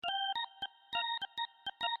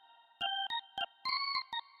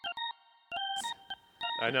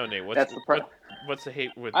I know, Nate. That's the part. What's the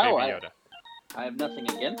hate with Oh, Baby Yoda? I have nothing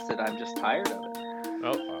against it. I'm just tired of it.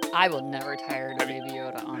 Oh, I will never tire of Baby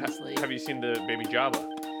Yoda, honestly. have you seen the Baby Jabba?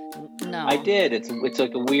 No. I did. It's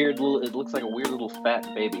like a weird little. It looks like a weird little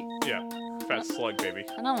fat baby. Yeah, fat slug baby.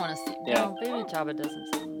 I don't want to see. Yeah. No, Baby Jabba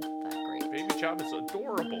doesn't sound that great. Baby Jabba's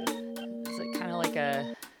adorable. Is it kind of like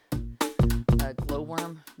a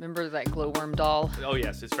glowworm? Remember that glowworm doll? Oh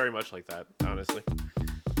yes, it's very much like that. Honestly.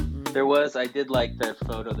 I did like the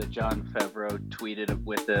photo that Jon Favreau tweeted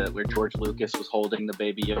with where George Lucas was holding the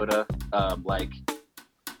Baby Yoda, like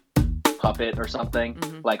puppet or something,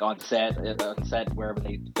 like on set wherever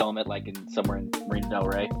they film it, like somewhere in Marina Del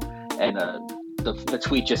Rey, and the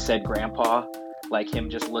tweet just said Grandpa, like him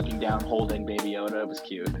just looking down holding Baby Yoda. It was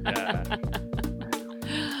cute. Yeah.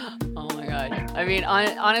 Oh my god. I mean,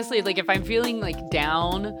 honestly, like if I'm feeling like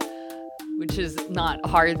down, which is not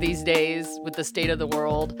hard these days with the state of the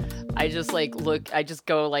world, I just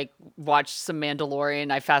go like watch some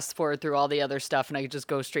Mandalorian. I fast forward through all the other stuff and I just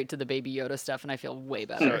go straight to the Baby Yoda stuff and I feel way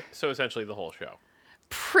better. So essentially the whole show.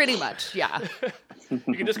 Pretty much, yeah.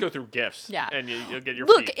 You can just go through GIFs. Yeah. And you'll get your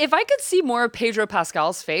Look, feet. if I could see more of Pedro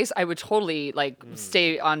Pascal's face, I would totally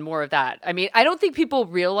stay on more of that. I mean, I don't think people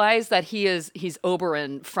realize that he's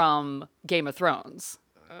Oberyn from Game of Thrones.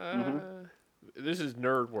 This is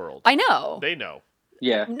nerd world. I know. They know.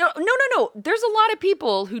 Yeah. No. There's a lot of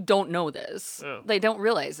people who don't know this. Oh. They don't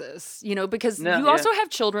realize this, because No, you yeah. also have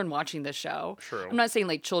children watching this show. True. I'm not saying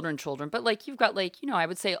like children, but like you've got like, I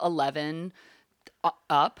would say 11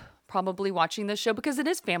 up probably watching this show because it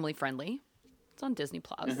is family friendly. It's on Disney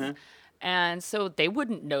Plus. And so they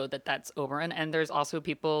wouldn't know that that's Oberyn. And there's also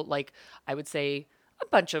people like, I would say a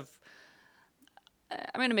bunch of,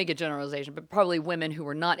 I'm going to make a generalization, but probably women who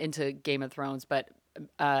were not into Game of Thrones, but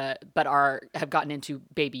have gotten into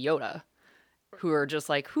Baby Yoda, who are just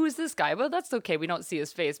like, who is this guy? Well, that's okay. We don't see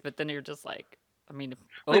his face, but then you're just like, I mean,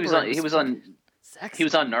 Well, he was on sexy. He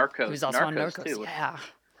was on Narcos. He was also on Narcos too. Yeah.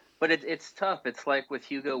 But it's tough. It's like with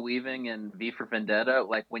Hugo Weaving and V for Vendetta.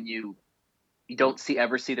 Like when you don't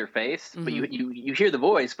ever see their face, but you hear the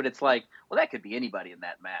voice. But it's like, well, that could be anybody in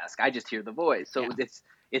that mask. I just hear the voice. So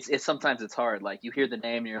it's sometimes it's hard. Like you hear the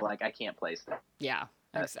name and you're like, I can't place that. Yeah,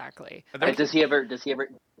 exactly. Does he ever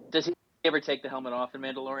take the helmet off in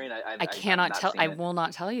Mandalorian? I cannot tell. I will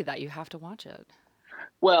not tell you that. You have to watch it.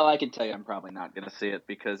 Well, I can tell you, I'm probably not going to see it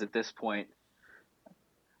because at this point,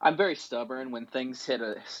 I'm very stubborn when things hit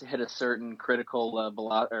a certain critical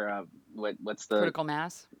what's the critical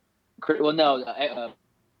mass? Well, no,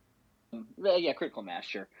 yeah, critical mass.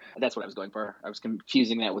 Sure, that's what I was going for. I was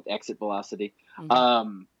confusing that with exit velocity.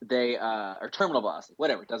 They or terminal velocity,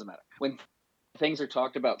 whatever. It doesn't matter when things are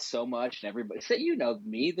talked about so much and everybody say,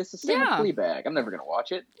 me, this is Fleabag. I'm never going to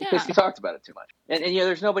watch it because you talked about it too much. And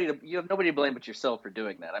there's you have nobody to blame but yourself for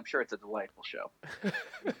doing that. I'm sure it's a delightful show.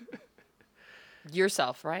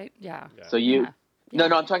 Yourself, right? Yeah. So you, Yeah.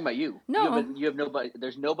 no, I'm talking about you. No, you have nobody.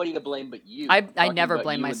 There's nobody to blame but you. I never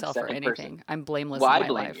blame myself for anything. Person. I'm blameless. Well, in I my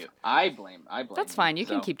blame life. you. I blame. That's fine. You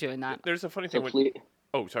can keep doing that. There's a funny thing.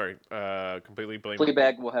 Oh, sorry. Completely blame.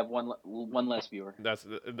 Fleabag will have one less viewer.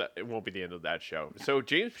 It won't be the end of that show. So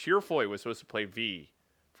James Purefoy was supposed to play V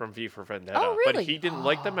from V for Vendetta, oh, really? but he didn't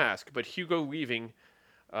like the mask. But Hugo Weaving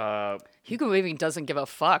doesn't give a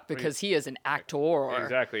fuck because he is an actor.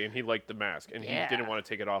 Exactly, and he liked the mask, and he didn't want to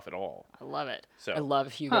take it off at all. I love it. So. I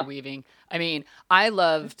love Hugo Weaving. I mean,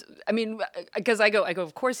 because I go,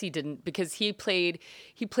 of course he didn't, because he played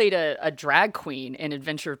a drag queen in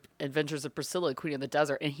Adventures of Priscilla, Queen of the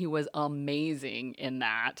Desert, and he was amazing in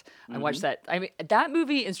that. I watched that. I mean, that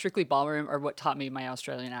movie and Strictly Ballroom are what taught me my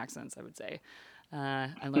Australian accents, I would say.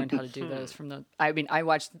 I learned how to do those I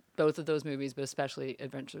watched both of those movies, but especially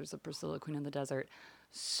Adventures of Priscilla, Queen of the Desert,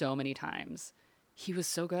 so many times. He was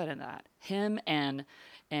so good in that. Him and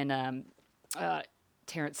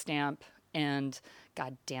Terrence Stamp and,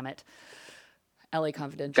 God damn it, L.A.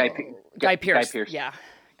 Confidential. Guy Pearce. Yeah,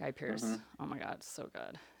 Guy Pearce. Oh my God, so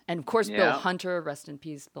good. And of course, Bill Hunter. Rest in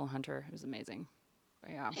peace, Bill Hunter. It was amazing.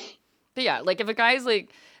 But yeah, like if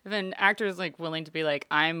an actor is like willing to be like,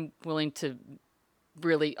 I'm willing to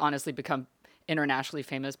really honestly become internationally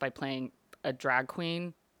famous by playing a drag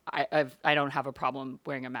queen, I don't have a problem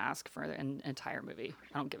wearing a mask for an entire movie.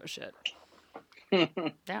 I don't give a shit.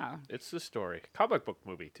 Yeah, it's the story. Comic book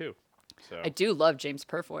movie too. So I do love James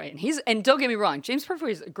Purefoy, and don't get me wrong, James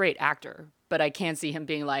Purefoy is a great actor, but I can't see him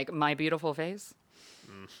being like my beautiful face.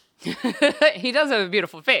 He does have a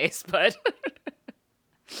beautiful face, but.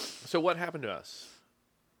 So what happened to us?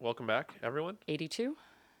 Welcome back, everyone. 82.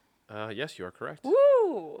 Yes, you are correct. Woo!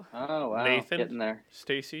 Oh wow, Nathan, getting there.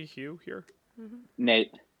 Stacy, Hugh here.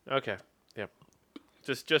 Nate. Okay. Yep.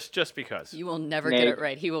 Just because. You will never get it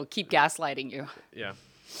right. He will keep gaslighting you. Yeah.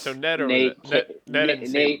 So Ned over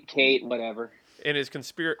Nate, Kate, whatever. In his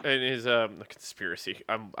conspiracy,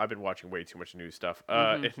 I've been watching way too much news stuff.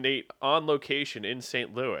 Nate on location in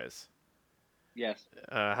St. Louis. Yes.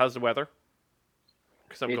 How's the weather?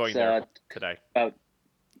 Because I'm going there today.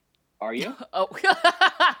 Are you? Oh,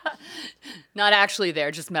 not actually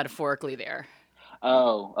there, just metaphorically there.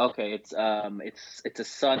 Oh, okay. It's a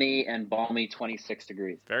sunny and balmy 26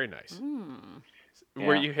 degrees. Very nice. Yeah,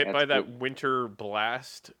 were you hit by that winter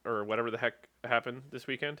blast or whatever the heck happened this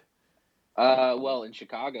weekend? Well, in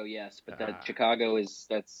Chicago, yes, but Chicago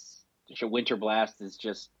that's winter blast is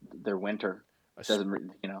just their winter. It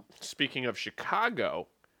doesn't, Speaking of Chicago,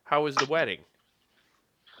 how was the wedding?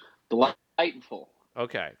 Delightful.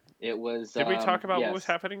 Okay. It was. Did we talk about what was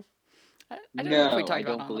happening? I don't know if we talked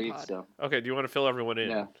about it on believe the pod. so. Okay. Do you want to fill everyone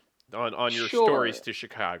in on your Sure. stories to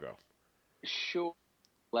Chicago? Sure.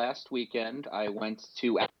 Last weekend, I went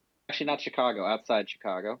to actually not Chicago, outside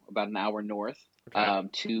Chicago, about an hour north. Okay.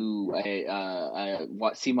 To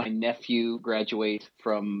see my nephew graduate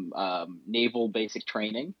from naval basic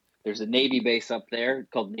training. There's a Navy base up there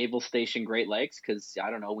called Naval Station Great Lakes because,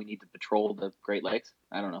 I don't know, we need to patrol the Great Lakes.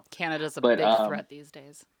 I don't know. Canada's a big threat these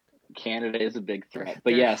days. Canada is a big threat.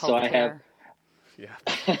 But yeah, so I have... Yeah.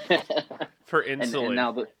 For insulin and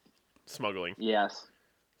now smuggling. Yes.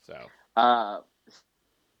 So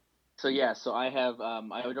I have,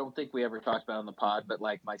 I don't think we ever talked about it on the pod, but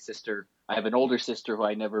like my sister, I have an older sister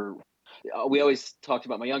who we always talked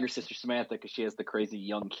about my younger sister, Samantha, because she has the crazy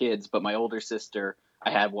young kids, but my older sister,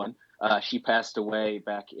 I have one. She passed away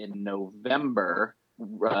back in November,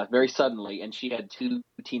 very suddenly, and she had two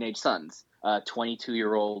teenage sons,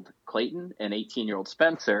 22-year-old Clayton and 18-year-old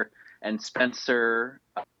Spencer, and Spencer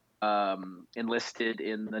enlisted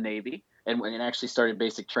in the Navy. And actually started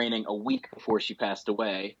basic training a week before she passed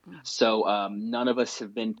away. So none of us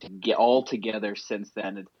have been all together since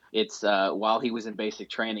then. It's while he was in basic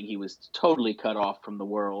training, he was totally cut off from the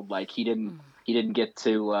world. Like he didn't get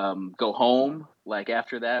to go home like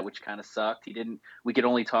after that, which kind of sucked. We could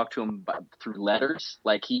only talk to him through letters.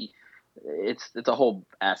 Like it's a whole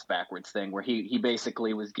ass backwards thing where he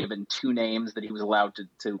basically was given two names that he was allowed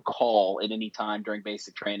to call at any time during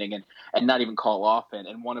basic training and not even call often.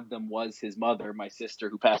 And one of them was his mother, my sister,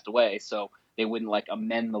 who passed away. So they wouldn't like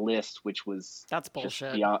amend the list, which was that's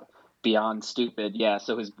bullshit. Beyond stupid. Yeah.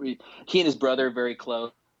 So he and his brother are very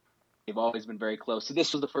close. They've always been very close. So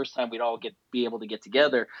this was the first time we'd all be able to get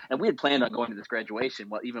together. And we had planned on going to this graduation,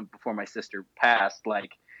 well, even before my sister passed,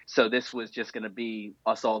 so this was just going to be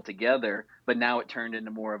us all together, but now it turned into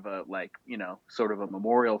more of a sort of a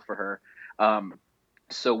memorial for her.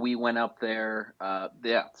 So we went up there.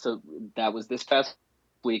 So that was this past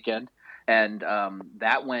weekend, and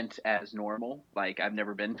that went as normal. Like I've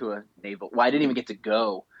never been to a naval. Well, I didn't even get to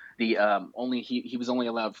go. He was only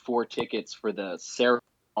allowed 4 tickets for the ceremony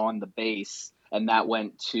on the base, and that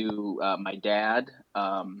went to my dad.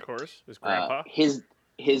 Of course, his grandpa.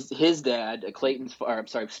 His dad,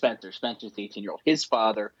 Spencer's the 18-year-old. His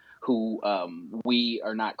father, who we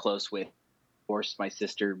are not close with, divorced my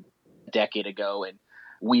sister a decade ago, and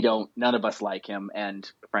none of us like him. And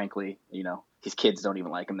frankly, his kids don't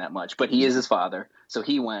even like him that much. But he is his father, so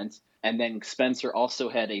he went. And then Spencer also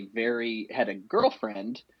had a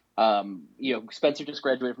girlfriend. Spencer just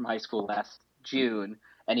graduated from high school last June,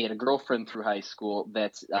 and he had a girlfriend through high school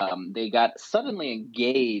that they got suddenly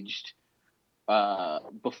engaged.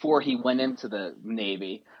 Before he went into the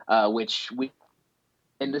Navy, and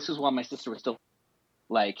this is while my sister was still,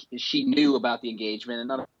 she knew about the engagement and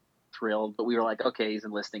none of us were thrilled, but we were like, okay, he's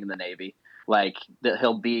enlisting in the Navy.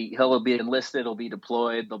 He'll be enlisted, he'll be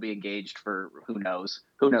deployed, they'll be engaged for who knows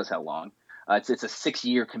how long. It's a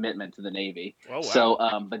 6-year commitment to the Navy. Oh, wow. So,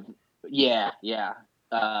 but yeah.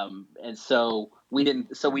 And so we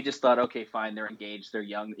just thought, okay, fine, they're engaged, they're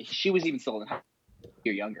young. She was even still a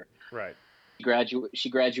year younger. Right.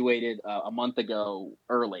 She graduated a month ago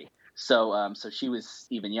early, so she was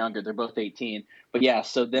even younger. They're both 18, but yeah.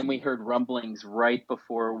 So then we heard rumblings right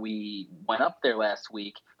before we went up there last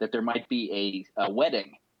week that there might be a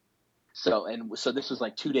wedding. So this was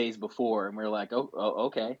like 2 days before, and we were like, oh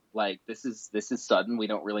okay, this is sudden. We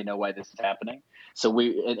don't really know why this is happening. So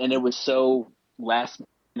and it was so last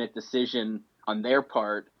minute decision on their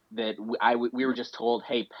part that we were just told,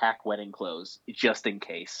 hey, pack wedding clothes just in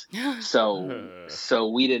case. So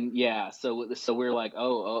we didn't. Yeah. So we were like,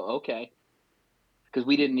 oh okay, because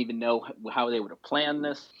we didn't even know how they would have planned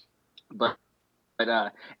this, but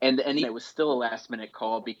and it was still a last minute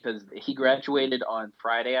call because he graduated on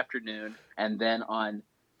Friday afternoon, and then on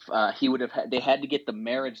they had to get the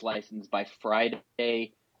marriage license by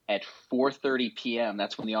Friday at 4:30 p.m.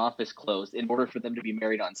 That's when the office closed, in order for them to be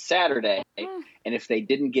married on Saturday. And if they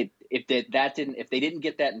didn't get that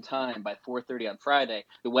in time by 4:30 on Friday,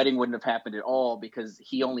 the wedding wouldn't have happened at all, because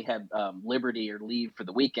he only had liberty or leave for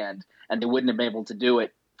the weekend, and they wouldn't have been able to do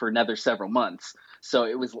it for another several months.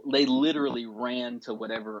 So they literally ran to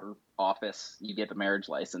whatever office you get the marriage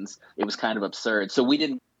license. It was kind of absurd. So we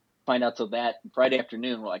didn't find out till that Friday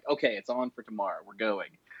afternoon. We're like, okay, it's on for tomorrow. We're going.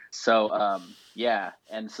 So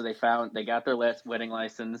and so they got their last wedding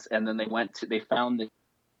license, and then they found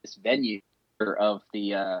this venue of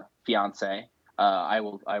the fiance. I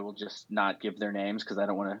will just not give their names because I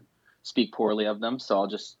don't want to speak poorly of them, so I'll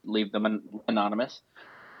just leave them anonymous.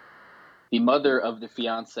 The mother of the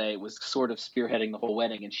fiance was sort of spearheading the whole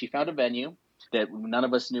wedding, and she found a venue that none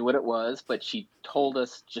of us knew what it was, but she told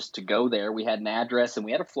us just to go there. We had an address and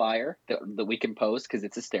we had a flyer that we can post because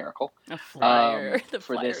it's hysterical. A flyer. The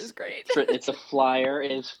flyer is great. It's a flyer.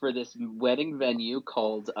 It is for this wedding venue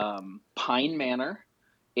called Pine Manor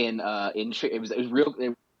it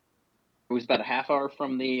was about a half hour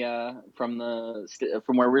from where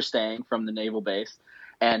we're staying, from the naval base.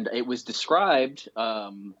 And it was described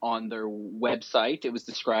on their website. It was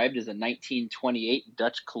described as a 1928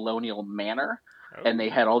 Dutch colonial manor. Oh. And they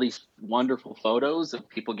had all these wonderful photos of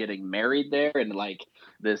people getting married there, and like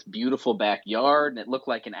this beautiful backyard. And it looked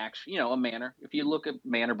like an actual, a manor. If you look at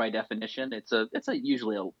manor by definition, it's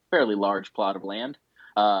usually a fairly large plot of land.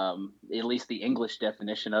 At least the English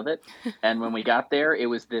definition of it. And when we got there, it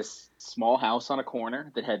was this small house on a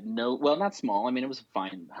corner that had not small. I mean, it was a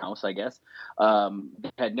fine house, I guess.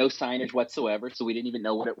 It had no signage whatsoever, so we didn't even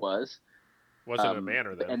know what it was. Wasn't a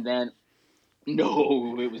manor then? And then,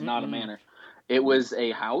 no, it was not a manor. It was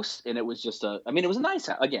a house, and it was just it was a nice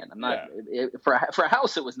house. Again, I'm not for a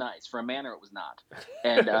house. It was nice. For a manor, it was not.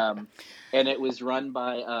 And and it was run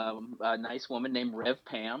by a nice woman named Rev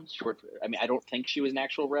Pam. I don't think she was an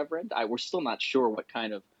actual reverend. We're still not sure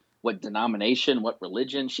what denomination, what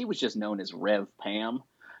religion. She was just known as Rev Pam,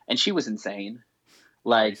 and she was insane.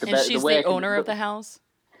 She's the owner of the house.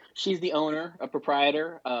 She's the owner, a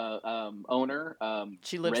proprietor, owner.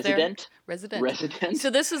 She lives resident, there. Resident. So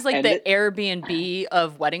this is like the Airbnb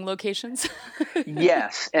of wedding locations.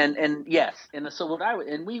 Yes, and yes, and so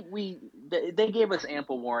they gave us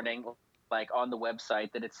ample warning, like on the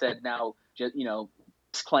website, that it said now,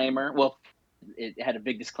 disclaimer. Well, it had a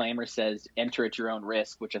big disclaimer, says enter at your own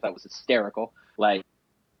risk, which I thought was hysterical. Like,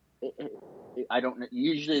 I don't.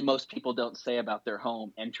 Usually, most people don't say about their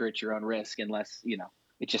home, enter at your own risk, unless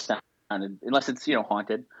it just sounded, unless it's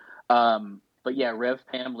haunted. But yeah, Rev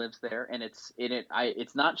Pam lives there, and it's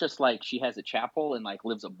not just like she has a chapel and like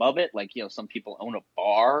lives above it, like some people own a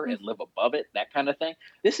bar and live above it, that kind of thing.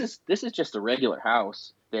 This is just a regular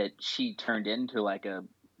house that she turned into like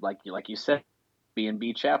you said,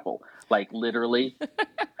 B&B chapel. Like literally,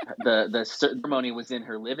 the ceremony was in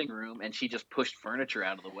her living room, and she just pushed furniture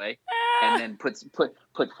out of the way, and then put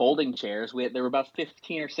folding chairs. There were about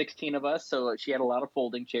 15 or 16 of us, so she had a lot of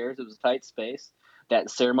folding chairs. It was a tight space. That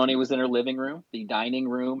ceremony was in her living room. The dining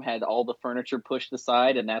room had all the furniture pushed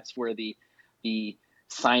aside, and that's where the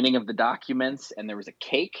signing of the documents. And there was a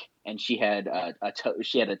cake, and she had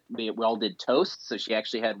we all did toasts, so she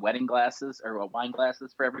actually had wedding glasses or wine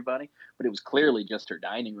glasses for everybody. But it was clearly just her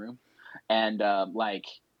dining room, and the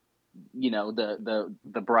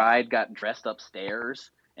bride got dressed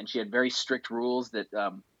upstairs, and she had very strict rules that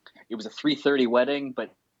it was a 3:30 wedding,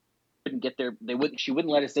 but couldn't get there. She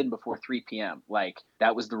wouldn't let us in before 3 p.m. Like,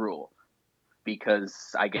 that was the rule,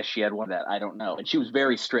 because I guess she had one of that. I don't know. And she was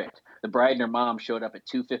very strict. The bride and her mom showed up at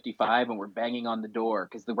 2:55 and were banging on the door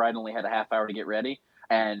because the bride only had a half hour to get ready,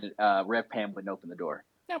 and Rev Pam wouldn't open the door.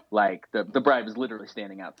 Yep. Like the bride was literally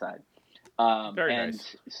standing outside. Very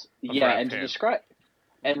nice. Yeah, and to describe,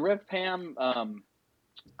 and Rev Pam,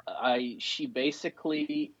 she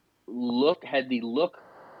basically had the look.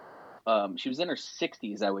 She was in her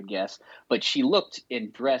 60s, I would guess, but she looked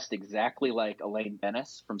and dressed exactly like Elaine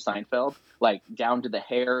Bennis from Seinfeld, like down to the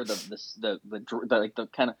hair, the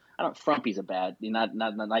kind of, I don't, frumpy's a bad, not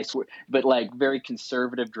a nice word, but like very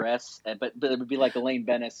conservative dress, but it would be like Elaine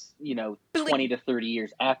Bennis, 20 to 30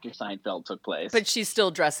 years after Seinfeld took place. But she's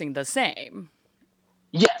still dressing the same.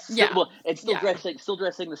 Yes. Yeah. It's still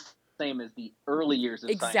dressing the same as the early years of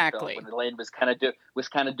exactly. Seinfeld, when Elaine was kind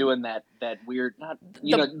of doing that weird,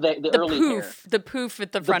 the early poof, hair. The poof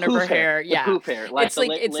at the front of her hair. Yeah. The poof hair. It's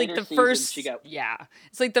like the first.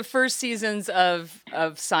 It's like the first seasons of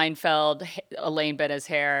Seinfeld, Elaine Bennis'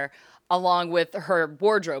 hair, along with her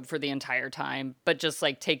wardrobe for the entire time, but just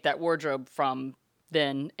like take that wardrobe from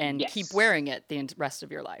then and keep wearing it the rest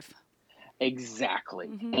of your life. Exactly.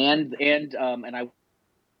 And I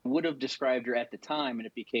would have described her at the time, and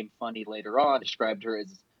it became funny later on, described her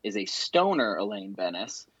as a stoner Elaine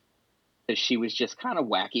Benes, because she was just kind of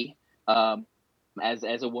wacky,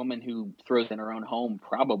 as a woman who throws in her own home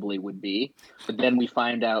probably would be. But then we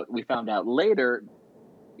found out later,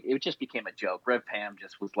 it just became a joke. Rev Pam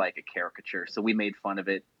just was like a caricature, so we made fun of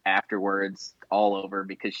it afterwards all over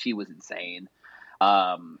because she was insane.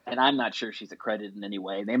 And I'm not sure she's accredited in any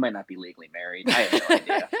way. They might not be legally married. I have no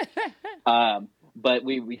idea. But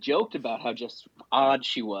we joked about how just odd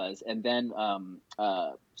she was. And then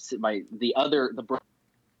the older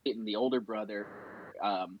brother,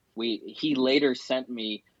 he later sent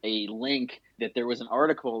me a link that there was an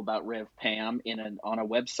article about Rev Pam on a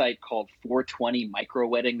website called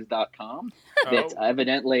 420microweddings.com. That's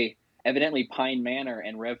evidently Pine Manor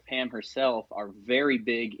and Rev Pam herself are very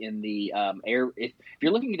big in the if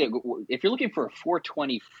you're looking for a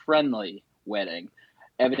 420 friendly wedding,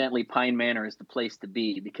 evidently Pine Manor is the place to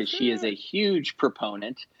be, because she is a huge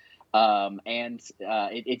proponent, and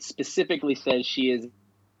it specifically says she is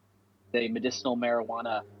a medicinal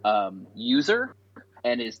marijuana user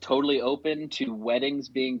and is totally open to weddings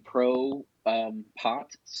being pro pot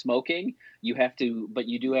smoking. You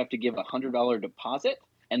do have to give $100 deposit.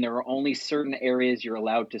 And there are only certain areas you're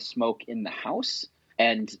allowed to smoke in the house.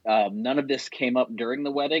 And none of this came up during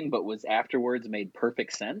the wedding, but was afterwards made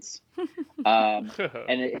perfect sense. And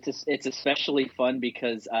it's especially fun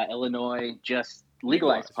because Illinois just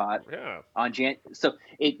legalized pot on So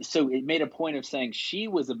it made a point of saying she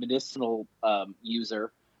was a medicinal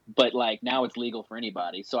user, but like now it's legal for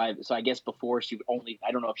anybody. So I guess before she only,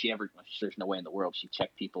 I don't know if she ever, there's no way in the world she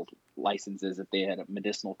checked people's licenses if they had a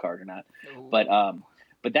medicinal card or not. Ooh.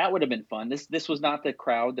 But that would have been fun. This was not the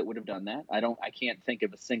crowd that would have done that. I can't think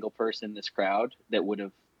of a single person in this crowd that would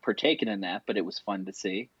have partaken in that, but it was fun to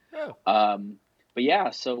see. Oh. But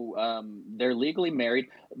yeah, so they're legally married.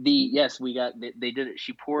 They did it.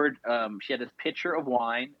 She poured. She had a pitcher of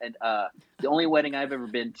wine, and the only wedding I've ever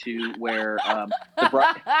been to where the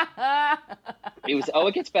bride.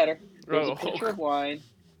 It gets better. There was a pitcher of wine,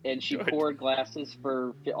 and she poured glasses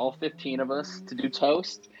for all 15 of us to do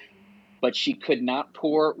toast. But she could not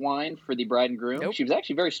pour wine for the bride and groom. Nope. She was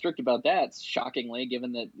actually very strict about that, shockingly,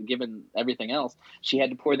 given everything else. She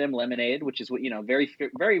had to pour them lemonade, which is what, very,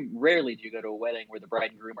 very rarely do you go to a wedding where the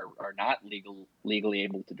bride and groom are not legally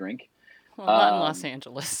able to drink. Well, not in Los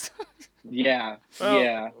Angeles. Yeah.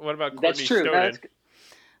 What about Courtney That's true. Snowden?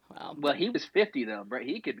 Well, he was 50 though, right?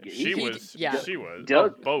 He could. She was.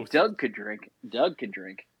 Doug could drink.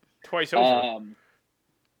 Twice over.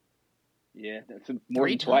 Yeah, that's more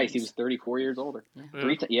than twice. He was 34 years older.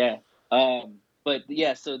 Yeah. But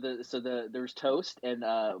yeah, so there's toast, and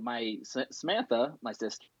my Samantha, my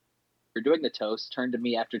sister, doing the toast, turned to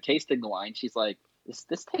me after tasting the wine. She's like,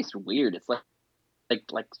 "This tastes weird. It's like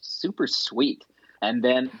super sweet." And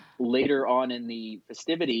then later on in the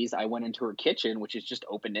festivities, I went into her kitchen, which is just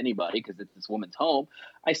open to anybody because it's this woman's home.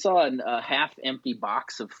 I saw a half-empty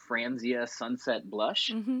box of Franzia Sunset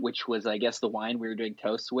Blush, which was, I guess, the wine we were doing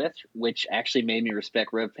toasts with, which actually made me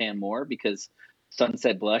respect Rev Pam more because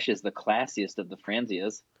Sunset Blush is the classiest of the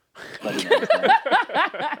Franzias.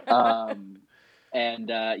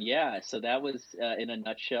 So that was, in a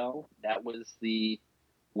nutshell, that was the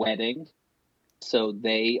wedding. So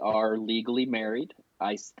they are legally married,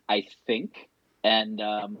 I think, and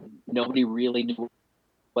nobody really knew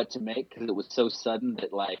what to make because it was so sudden that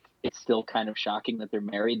it's still kind of shocking that they're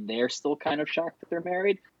married. They're still kind of shocked that they're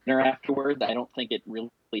married. And afterwards, I don't think it really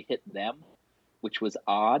hit them, which was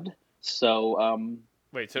odd. So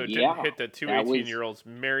wait, so it didn't hit the two 18-year-olds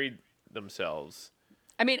married themselves?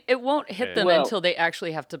 I mean, it won't hit them until they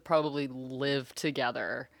actually have to probably live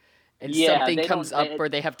together. And something comes up where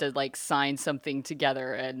they have to sign something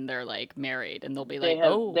together and they're married and they'll be they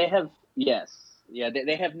have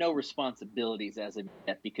no responsibilities as of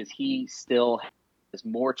yet because he still has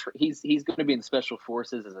more he's going to be in the special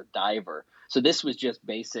forces as a diver. So this was just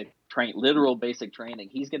literal basic training.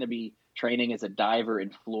 He's going to be training as a diver in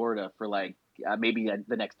Florida for maybe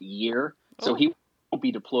the next year. So he won't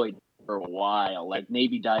be deployed for a while.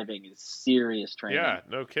 Navy diving is serious training. Yeah,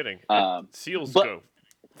 no kidding. SEALs go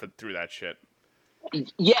through that shit.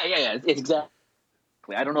 Yeah. It's exactly.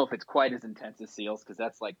 I don't know if it's quite as intense as SEALs because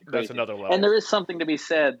that's the crazy. That's another level. And there is something to be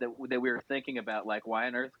said that we were thinking about, why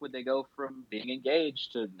on earth would they go from being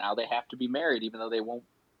engaged to now they have to be married, even though they won't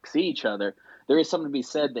see each other? There is something to be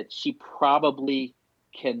said that she probably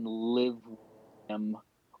can live with him.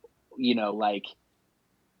 He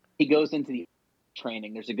goes into the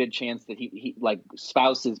training. There's a good chance that he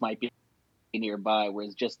spouses might be nearby,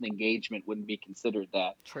 whereas just an engagement wouldn't be considered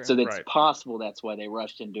that. True. So it's possible that's why they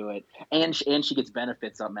rushed into it. And she gets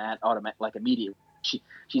benefits on that like immediately.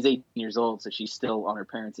 She's 18 years old, so she's still on her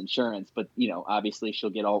parents' insurance. But obviously she'll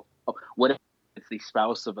get what if it's the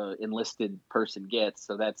spouse of an enlisted person gets.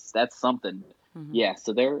 So that's something. Mm-hmm. Yeah.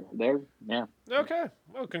 So they're yeah. Okay.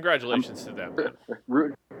 Well, congratulations to them.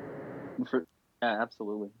 Yeah,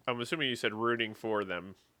 absolutely. I'm assuming you said rooting for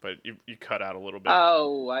them, but you cut out a little bit.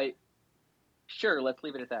 Oh, sure. Let's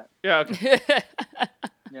leave it at that. Yeah. Okay.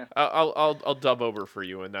 Yeah. I'll dub over for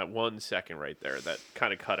you in that 1 second right there. That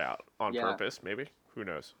kind of cut out on purpose, maybe. Who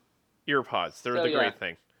knows? Earpods. They're great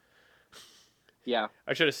thing. Yeah.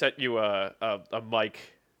 I should have set you a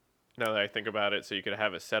mic. Now that I think about it, so you could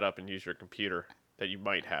have it set up and use your computer that you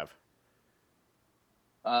might have.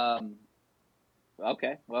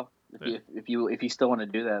 Okay. Well. If you still want to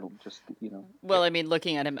do that, just Well, I mean,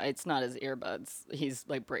 looking at him, it's not his earbuds. He's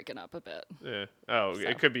like breaking up a bit. Yeah. Oh, so.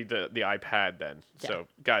 It could be the iPad then. Yeah. So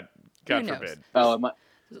God forbid. Oh,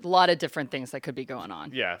 there's a lot of different things that could be going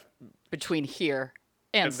on. Yeah. Between here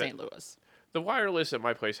and St. Louis. The wireless at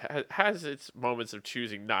my place has its moments of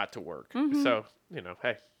choosing not to work. Mm-hmm. So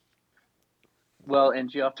hey. Well, and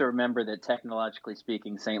you have to remember that technologically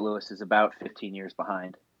speaking, St. Louis is about 15 years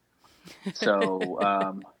behind.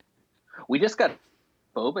 So. We just got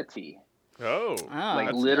boba tea. Oh,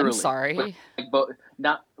 like literally. I'm sorry. It's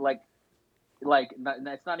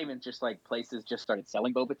not even just like places just started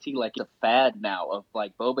selling boba tea. Like it's a fad now of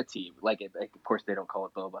like boba tea. Of course they don't call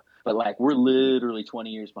it boba, but like we're literally 20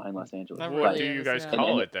 years behind Los Angeles. What do you guys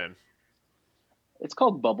call it then? It's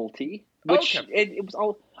called bubble tea, which it was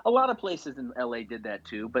a lot of places in LA did that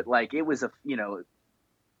too. But like it was a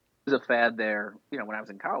fad there. When I was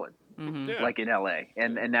in college. Mm-hmm. Yeah. Like in LA,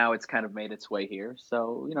 and now it's kind of made its way here.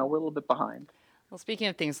 So we're a little bit behind. Well, speaking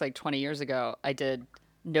of things like 20 years ago, I did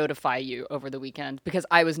notify you over the weekend because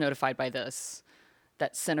I was notified by this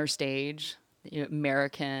that Center Stage, the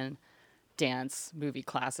American dance movie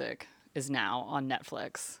classic, is now on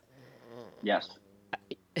Netflix. Yes.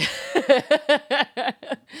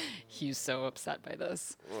 He's so upset by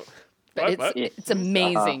this. But it's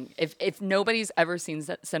amazing. If nobody's ever seen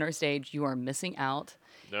Center Stage, you are missing out.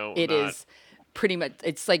 No, it is pretty much.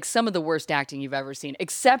 It's like some of the worst acting you've ever seen,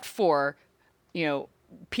 except for,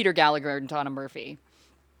 Peter Gallagher and Donna Murphy.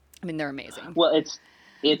 I mean, they're amazing. Well, it's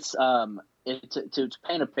to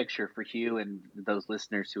paint a picture for you and those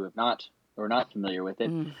listeners who are not familiar with it.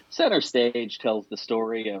 Center Stage tells the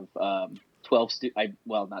story of 12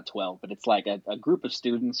 not 12, but it's like a group of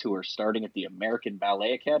students who are starting at the American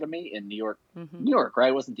Ballet Academy in New York. Mm-hmm. New York,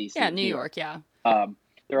 right? It wasn't DC. Yeah, New York. Yeah.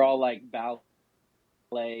 They're all like ballet.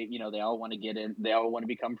 They all want to get in. They all want to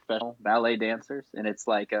become professional ballet dancers, and it's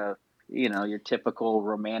like your typical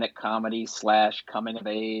romantic comedy / coming of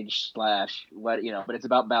age / what but it's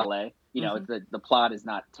about ballet. Mm-hmm. The plot is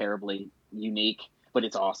not terribly unique, but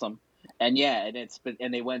it's awesome. And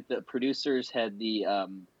and they went. The producers had you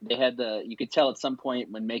could tell at some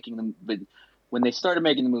point when when they started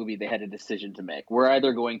making the movie, they had a decision to make. We're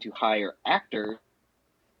either going to hire actors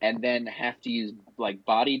and then have to use like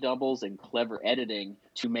body doubles and clever editing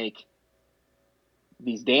to make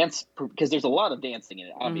these because there's a lot of dancing in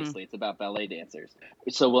it. Obviously, It's about ballet dancers.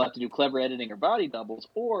 So we'll have to do clever editing or body doubles,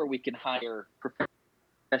 or we can hire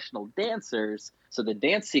professional dancers so the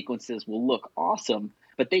dance sequences will look awesome,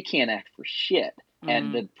 but they can't act for shit.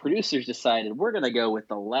 And the producers decided we're going to go with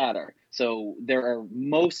the latter. So there are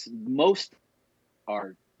most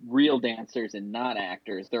are real dancers and not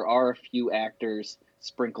actors. There are a few actors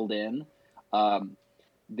sprinkled in. Well,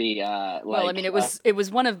 I mean, it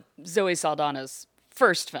was one of Zoe Saldana's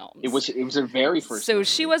first films. It was her very first. So movie.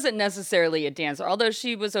 She wasn't necessarily a dancer, although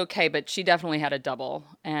she was okay, but she definitely had a double.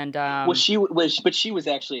 And but she was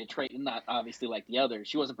actually a trained, not obviously like the others.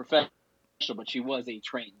 She wasn't professional, but she was a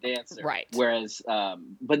trained dancer. Right. Whereas,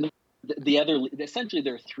 but the other, essentially,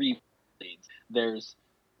 there are three leads. There's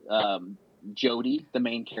Jody, the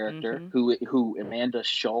main character, who Amanda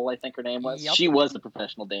Scholl, I think her name was. Yep. She was a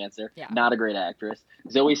professional dancer, not a great actress.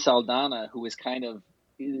 Zoe Saldana, who was kind of,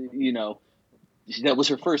 that was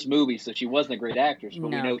her first movie, so she wasn't a great actress, but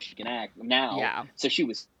we know she can act now. Yeah. So she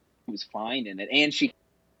was fine in it, and she,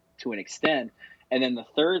 to an extent. And then the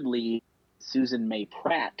third lead, Susan May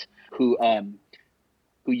Pratt, who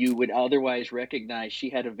you would otherwise recognize. She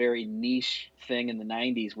had a very niche thing in the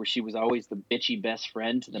 90s where she was always the bitchy best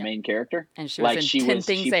friend to the main character. And she was in 10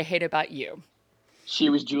 Things I Hate About You. She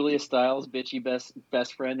was Julia Stiles' bitchy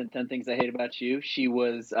best friend in 10 Things I Hate About You. She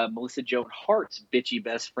was Melissa Joan Hart's bitchy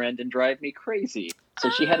best friend in Drive Me Crazy. So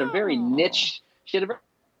she had a very niche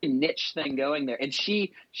thing going there. And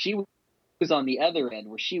she was on the other end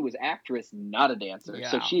where she was actress, not a dancer. Yeah.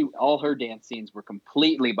 So all her dance scenes were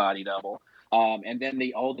completely body double. And then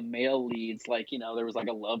all the male leads, like, you know, there was like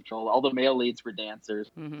a love troll. All the male leads were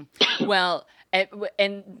dancers. Mm-hmm. Well,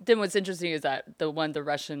 and then what's interesting is that the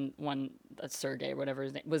Russian one, Sergei, whatever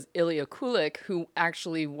his name, was Ilya Kulik, who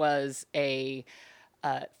actually was a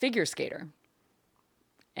figure skater.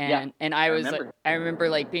 And I remember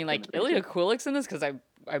like being like, Ilya Kulik's in this, because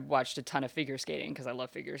I watched a ton of figure skating because I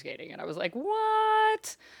love figure skating, and I was like,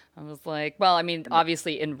 what? I was like, well, I mean,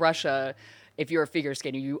 obviously in Russia, if you're a figure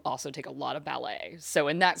skater, you also take a lot of ballet. So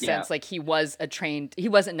in that sense, like he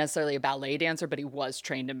wasn't necessarily a ballet dancer, but he was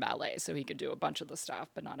trained in ballet, so he could do a bunch of the stuff,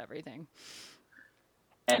 but not everything.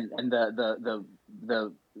 And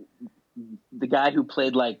the guy who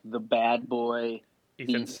played like the bad boy,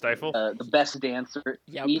 Ethan Stifle, the best dancer,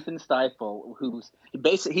 Ethan Stifle,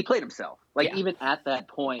 he played himself. Like even at that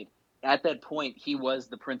point, he was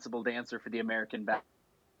the principal dancer for the American Ballet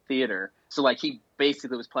Theater. So like he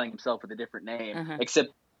basically was playing himself with a different name, except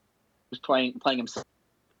he was playing himself.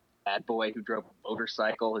 Bad boy who drove a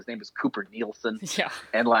motorcycle. His name was Cooper Nielsen. Yeah,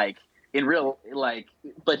 and like in real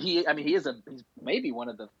but he's maybe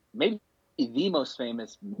the most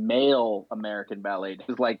famous male American ballet. He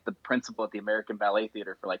was like the principal at the American Ballet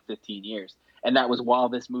Theater for like 15 years. And that was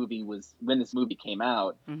when this movie came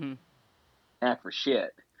out. For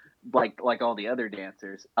shit. Like all the other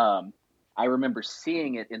dancers. I remember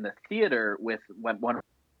seeing it in the theater with one of my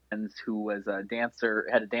friends who was a dancer,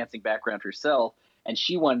 had a dancing background herself. And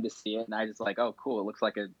she wanted to see it, and I was like, "Oh, cool! It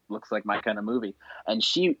looks like my kind of movie." And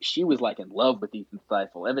she was like in love with Ethan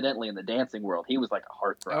Stifle. Evidently, in the dancing world, he was like a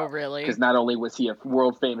heartthrob. Oh, really? Because not only was he a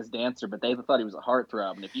world famous dancer, but they thought he was a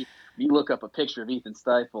heartthrob. And if you look up a picture of Ethan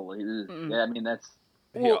Stifle, I mean that's.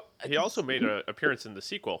 He also made an appearance in the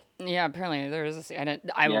sequel. Yeah, apparently there is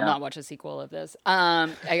I will not watch a sequel of this. I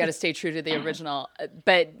got to stay true to the original.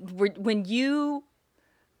 But when you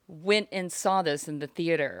went and saw this in the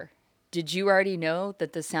theater, did you already know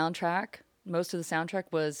that most of the soundtrack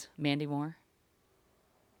was Mandy Moore?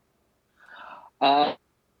 No.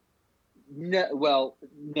 Well,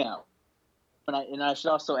 no. And I should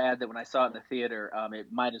also add that when I saw it in the theater,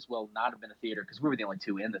 it might as well not have been a theater because we were the only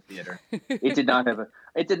two in the theater. It did not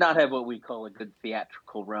have what we call a good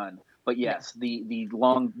theatrical run. But yes, the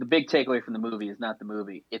big takeaway from the movie is not the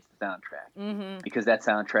movie; it's the soundtrack, because that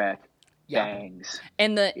soundtrack bangs.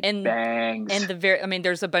 Bangs. And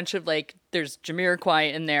there's a bunch of there's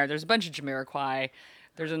Jamiroquai in there. There's a bunch of Jamiroquai.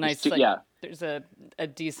 There's a nice there's a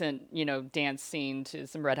decent dance scene to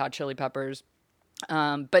some Red Hot Chili Peppers.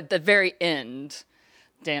 But the very end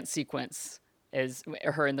dance sequence is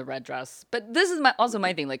her in the red dress. But this is also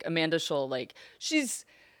my thing. Like Amanda Schull, she's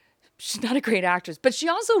not a great actress, but she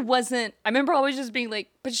also wasn't. I remember always just being like,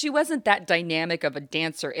 but she wasn't that dynamic of a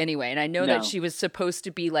dancer anyway. And I know that she was supposed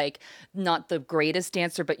to be not the greatest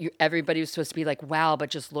dancer, but everybody was supposed to be like, wow,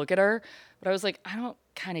 but just look at her. But I was like, I don't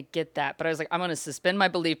kind of get that. But I was like, I'm going to suspend my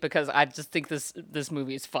belief because I just think this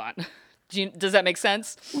movie is fun. Does that make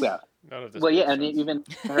sense? Yeah. Well, yeah, and even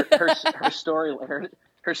her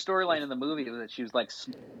storyline in the movie was that she was like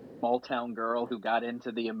small town girl who got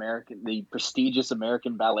into the prestigious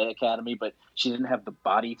American Ballet Academy, but she didn't have the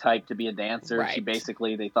body type to be a dancer. Right.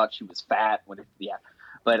 They thought she was fat.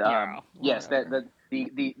 But yes,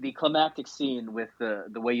 the climactic scene with the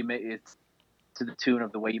way you make it to the tune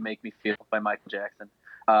of "The Way You Make Me Feel" by Michael Jackson.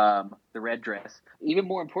 The red dress. Even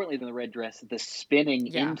more importantly than the red dress, the spinning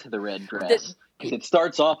into the red dress. Because it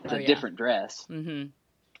starts off with a different dress. Mm-hmm.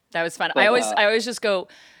 That was fun. But, I always just go,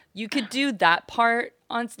 you could do that part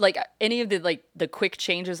on any of the quick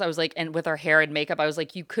changes. I was like, and with our hair and makeup, I was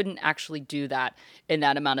like, you couldn't actually do that in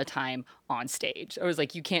that amount of time on stage. I was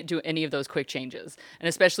like, you can't do any of those quick changes. And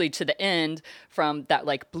especially to the end, from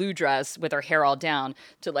that blue dress with her hair all down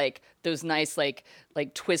to those nice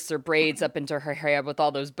twists or braids up into her hair with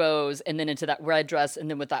all those bows, and then into that red dress, and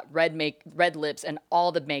then with that red lips and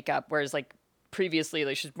all the makeup. Whereas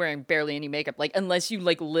previously she's wearing barely any makeup, unless you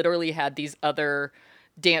literally had these other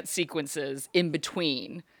dance sequences in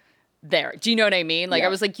between there. Do you know what I mean? I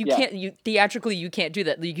was like, theatrically you can't do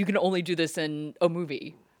that. You can only do this in a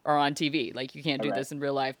movie or on TV. You can't do this in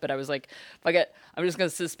real life. But I was like, I'm just going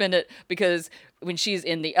to suspend it, because when she's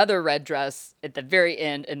in the other red dress at the very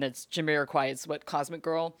end, and that's Jamiroquai, it's what, Cosmic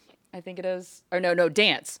Girl, I think it is. Or no,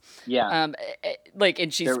 Dance. Yeah.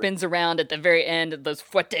 And she spins around at the very end of those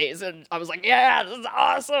footies, and I was like, yeah, this is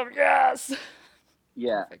awesome, yes.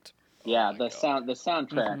 Yeah. Perfect. Yeah, the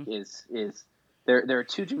soundtrack is there are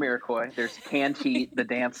two Jamiroquai. There's Canned Heat, the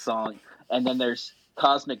dance song, and then there's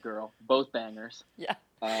Cosmic Girl, both bangers. Yeah.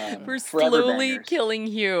 We're slowly killing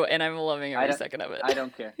Hugh, and I'm loving every second of it. I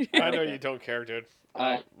don't care. I know you don't care, dude.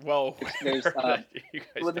 Well, there's you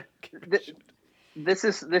guys don't give a shit. This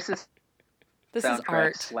is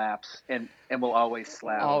art. Slaps and will always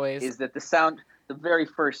slap. Always. Is that the very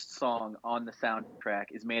first song on the soundtrack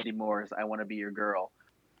is Mandy Moore's "I Want to Be Your Girl,"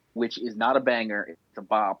 which is not a banger. It's a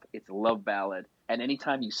bop. It's a love ballad. And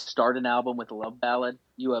anytime you start an album with a love ballad,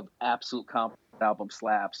 you have absolute confidence the album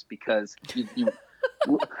slaps, because you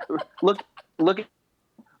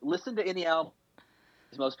listen to any album.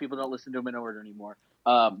 Most people don't listen to them in order anymore.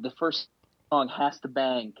 The first song has to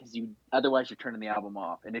bang, because otherwise you're turning the album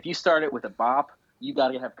off. And if you start it with a bop, you got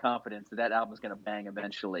to have confidence that album is going to bang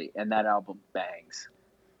eventually, and that album bangs.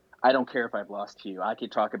 I don't care if I've lost you. I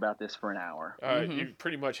could talk about this for an hour. You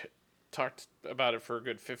pretty much talked about it for a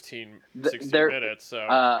good 15, 16 minutes, so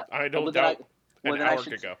I don't doubt an hour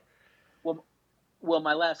could go. Well,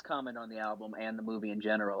 my last comment on the album and the movie in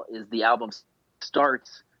general is the album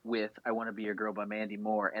starts with "I Want to Be Your Girl" by Mandy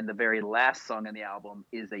Moore, and the very last song on the album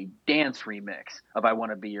is a dance remix of "I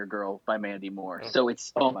Want to Be Your Girl" by Mandy Moore. So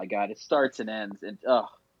it's, oh my God, it starts and ends, and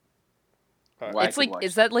it's like,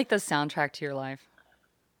 is that like the soundtrack to your life?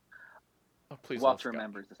 Oh, please. Walter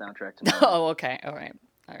remembers the soundtrack to my life. Oh, okay, all right,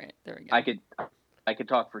 there we go. I could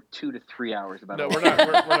talk for 2 to 3 hours about it. No, we're not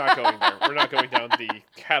going there. We're not going down the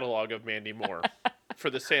catalog of Mandy Moore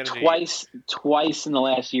for the sanity. Twice in the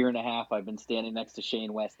last year and a half, I've been standing next to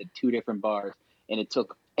Shane West at 2 different bars, and it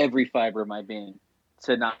took every fiber of my being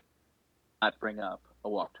to not bring up A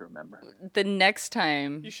Walk to Remember. The next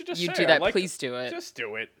time you do that, please do it. Just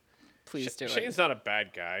do it. Please do it. Shane's not a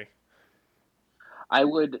bad guy. I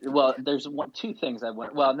would. Well, there's two things I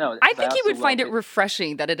want. Well, no. I think he would find it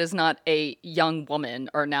refreshing that it is not a young woman,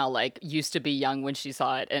 or now like used to be young when she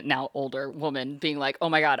saw it, and now older woman being like, "Oh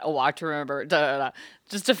my God, A Walk to Remember." Da, da, da.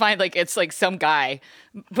 Just to find like it's like some guy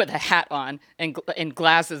with a hat on and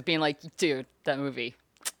glasses being like, "Dude, that movie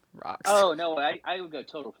rocks." Oh no, I would go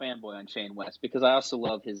total fanboy on Shane West, because I also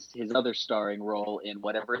love his other starring role in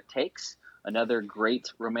Whatever It Takes. Another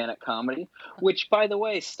great romantic comedy, which, by the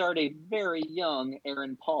way, starred a very young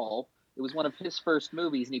Aaron Paul. It was one of his first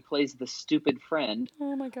movies, and he plays the stupid friend.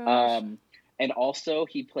 Oh, my gosh. And also,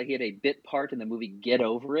 he had a bit part in the movie Get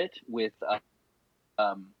Over It with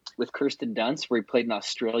Kirsten Dunst, where he played an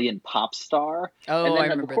Australian pop star. Oh, and then, I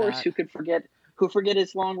remember of course, that. who forget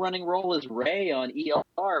his long-running role as Ray on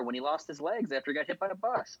ER when he lost his legs after he got hit by a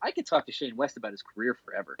bus. I could talk to Shane West about his career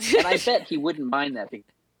forever, and I bet he wouldn't mind that,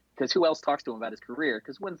 because who else talks to him about his career?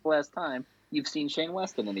 Because when's the last time you've seen Shane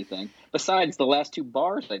West in anything besides the last 2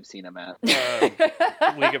 bars I've seen him at?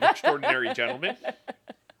 League of Extraordinary Gentlemen.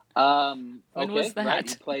 When was that? Right.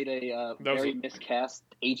 He played a very miscast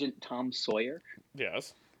Agent Tom Sawyer.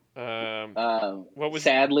 Yes. What was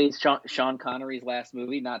sadly Sean Connery's last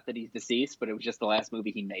movie? Not that he's deceased, but it was just the last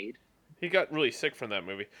movie he made. He got really sick from that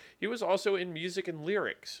movie. He was also in Music and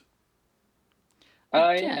Lyrics.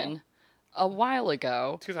 Again. A while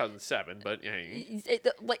ago, 2007, but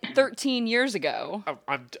like 13 years ago.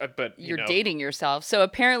 But you're dating yourself. So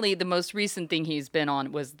apparently, the most recent thing he's been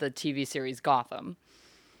on was the TV series Gotham,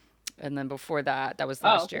 and then before that was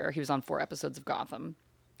last year. He was on 4 episodes of Gotham,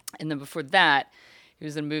 and then before that, he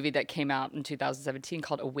was in a movie that came out in 2017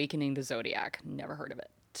 called Awakening the Zodiac. Never heard of it.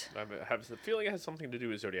 I have the feeling it has something to do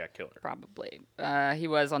with Zodiac Killer. Probably. He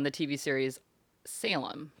was on the TV series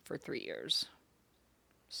Salem for 3 years.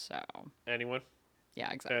 So anyone? Yeah,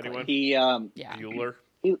 exactly. Anyone? He Bueller.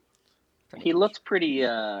 He looks pretty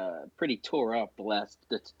tore up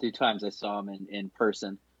the 2 times I saw him in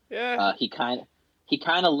person. Yeah. He kind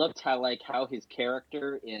of looked how his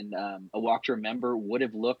character in A Walk to Remember would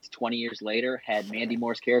have looked 20 years later had Mandy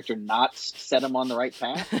Moore's character not set him on the right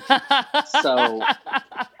path.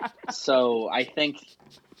 so I think,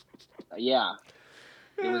 yeah,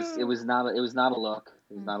 it was not a look.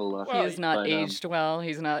 He's not a look. He is not aged well.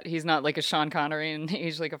 He's not like a Sean Connery and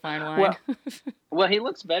aged like a fine wine. Well, he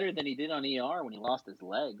looks better than he did on ER when he lost his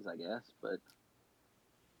legs, I guess. But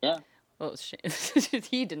yeah. Well,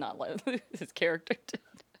 he did not lose his character.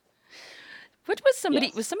 What was somebody?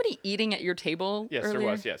 Yes. Was somebody eating at your table? Yes, earlier? there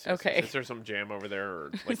was. Yes. Okay. Is there some jam over there,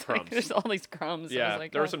 or like crumbs? There's all these crumbs. Yeah,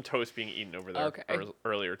 there was some toast being eaten over there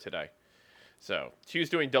earlier today. So she was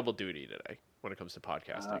doing double duty today when it comes to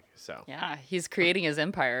podcasting. So yeah, he's creating his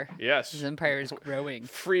empire. Yes, his empire is growing.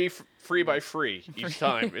 Free by free each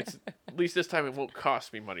time. It's at least this time it won't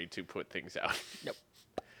cost me money to put things out. Nope.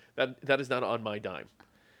 That is not on my dime.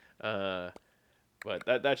 But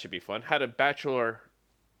that should be fun. Had a Bachelor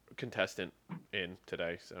contestant in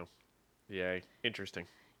today, so yay, interesting.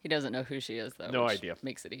 He doesn't know who she is though. No idea.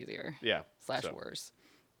 Makes it easier. Yeah. / worse.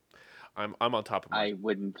 I'm on top of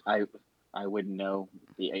mine. I wouldn't know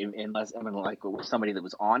unless like with somebody that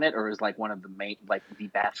was on it, or is like one of the main, like the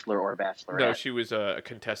Bachelor or Bachelorette. No, she was a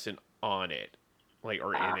contestant on it, like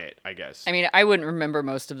or in it, I guess. I mean, I wouldn't remember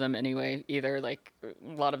most of them anyway either. Like a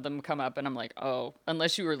lot of them come up, and I'm like, oh,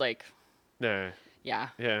 unless you were like, nah, yeah,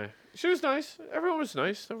 she was nice. Everyone was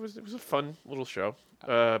nice. It was a fun little show.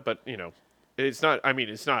 But it's not. I mean,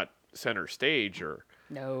 it's not center stage or.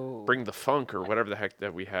 No. Bring the Funk or whatever the heck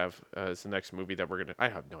that we have as the next movie that we're gonna. I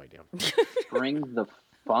have no idea. Bring the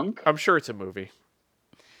Funk. I'm sure it's a movie.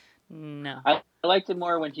 No. I liked it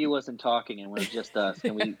more when he wasn't talking and when it was just us.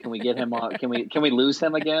 Can we get him on? Can we lose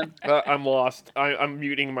him again? I'm lost. I'm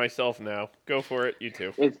muting myself now. Go for it, you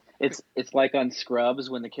two. It's like on Scrubs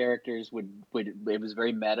when the characters would it was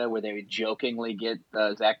very meta where they would jokingly get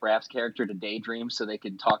Zach Braff's character to daydream so they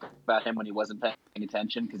could talk about him when he wasn't paying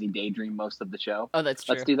attention because he daydreamed most of the show. Oh, that's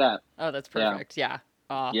true. Let's do that. Oh, that's perfect. Yeah.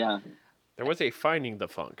 Yeah. There was a Finding the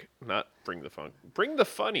Funk, not Bring the Funk. Bring the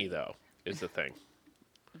Funny though is the thing.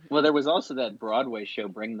 Well, there was also that Broadway show,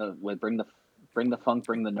 Bring the Funk,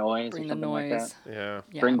 Bring the Noise, Bring or the something Noise. like that.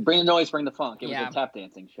 Yeah. Bring the Noise, Bring the Funk. It was a tap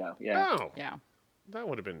dancing show. Yeah. Oh. Yeah. That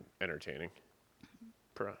would have been entertaining.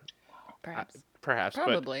 Perhaps.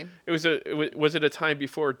 Probably. But was it a time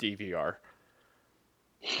before DVR?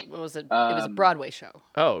 What was it? It was a Broadway show.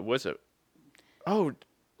 Oh, was it? Oh,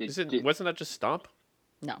 wasn't that just Stomp?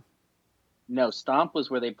 No. No, Stomp was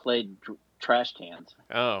where they played trash cans.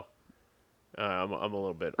 Oh. I'm a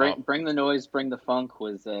little bit. Bring the Noise, Bring the Funk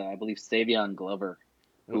was, I believe, Savion Glover,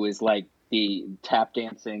 who is like the tap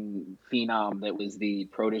dancing phenom that was the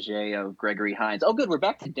protege of Gregory Hines. Oh, good, we're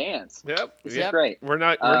back to dance. Yep, this is great. We're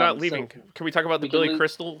not leaving. Can we talk about the Billy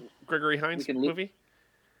Crystal Gregory Hines movie?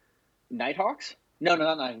 Nighthawks? No,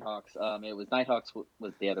 not Nighthawks. It was Nighthawks.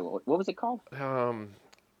 Was the other one? What was it called?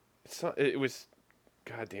 It was.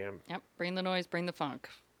 Goddamn. Yep. Bring the Noise, Bring the Funk.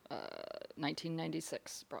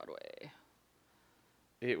 1996 Broadway.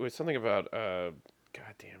 It was something about.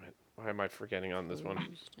 God damn it! Why am I forgetting on this one?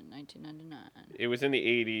 In 1999. It was in the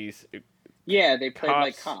 80s. Yeah, they played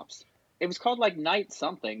like cops. It was called like Night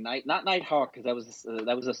something. Not Nighthawk because that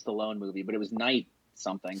was a Stallone movie, but it was Night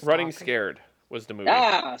something. Running Scared was the movie.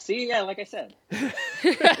 See, yeah, like I said,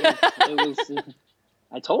 it was.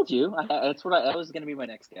 I told you. That was going to be my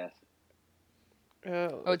next guess.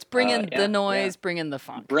 It's bringing the noise, bringing the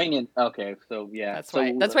funk. Okay, so yeah. That's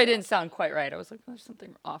why it didn't sound quite right. I was like, there's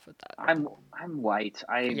something off with that. I'm white.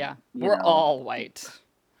 We're all white.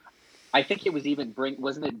 I think it was even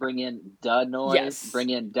wasn't it bring in the noise, yes.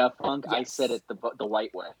 Bring in the funk? Yes. I said it the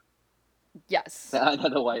white way. Yes.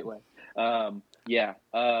 The white way.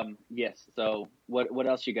 Yes. So what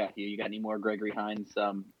else you got here? You got any more Gregory Hines?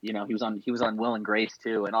 He was on Will and Grace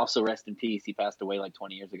too, and also rest in peace. He passed away like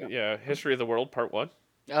 20 years ago. Yeah, History of the World Part 1.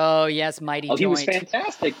 Oh yes, Mighty Joint. He was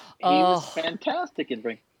fantastic. He was fantastic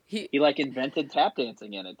in He like invented tap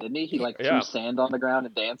dancing in it, didn't he? He like threw sand on the ground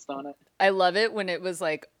and danced on it. I love it when it was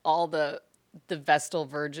like all the Vestal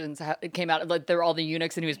virgins came out, like they're all the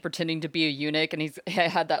eunuchs, and he was pretending to be a eunuch, and he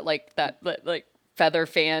had that feather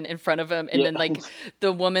fan in front of him, and then like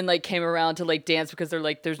the woman like came around to like dance because they're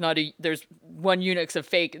like there's one eunuch's a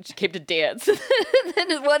fake, and she came to dance, and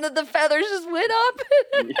then one of the feathers just went up,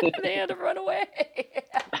 and they had to run away.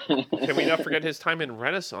 Can we not forget his time in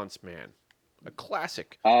Renaissance Man, a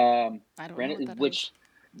classic? I don't know what that is.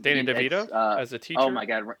 Danny DeVito as a teacher. Oh my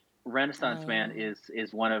God, Renaissance Man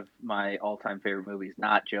is one of my all-time favorite movies.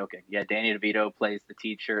 Not joking. Yeah, Danny DeVito plays the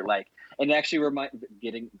teacher. And actually,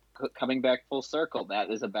 coming back full circle.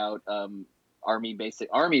 That is about army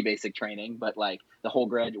basic training, but like the whole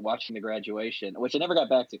watching the graduation, which I never got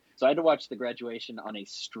back to. So I had to watch the graduation on a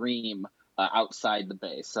stream outside the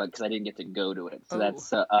base because I didn't get to go to it. So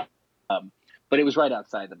that's. But it was right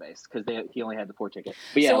outside the base because he only had the 4 tickets.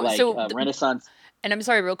 But yeah, Renaissance. And I'm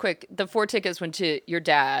sorry, real quick. The 4 tickets went to your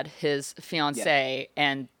dad, his fiance,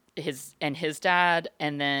 and his dad,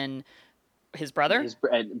 and then his brother. His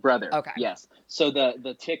brother. Okay. Yes. So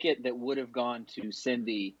the ticket that would have gone to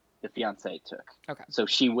Cindy, the fiance, took. Okay. So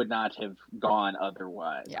she would not have gone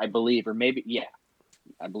otherwise, I believe, or maybe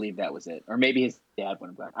I believe that was it, or maybe his dad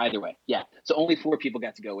wouldn't have gone. Either way, yeah. So only 4 people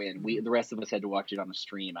got to go in. The rest of us had to watch it on a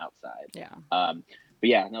stream outside. Yeah. But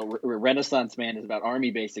yeah, no. Renaissance Man is about army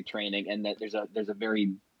basic training, and that there's a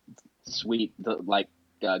very sweet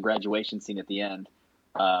graduation scene at the end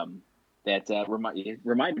that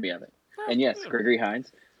reminded me of it. And yes, Gregory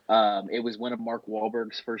Hines. It was one of Mark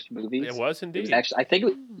Wahlberg's first movies. It was indeed. It was actually, I think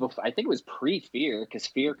it was pre-Fear, because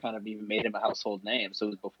Fear kind of even made him a household name. So it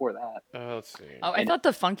was before that. Let's see. Oh, I thought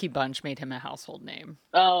the Funky Bunch made him a household name.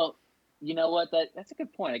 Oh, You know what? That's a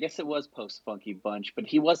good point. I guess it was post Funky Bunch, but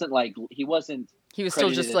he wasn't. He was still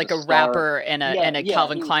just like a rapper and a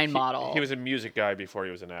Calvin Klein model. He was a music guy before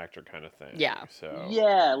he was an actor, kind of thing. Yeah. So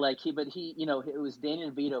yeah, it was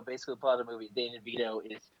Danny DeVito. Basically, part of the movie, Danny DeVito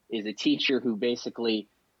is a teacher who basically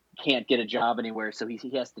can't get a job anywhere, so he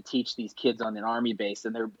has to teach these kids on an army base,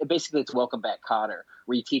 and it's Welcome Back, Kotter,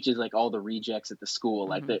 where he teaches like all the rejects at the school,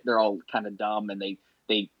 like they're all kind of dumb, and the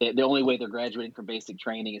only way they're graduating from basic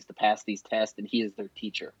training is to pass these tests, and he is their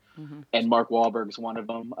teacher. Mm-hmm. And Mark Wahlberg's one of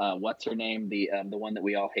them. What's her name? The one that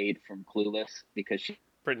we all hate from Clueless because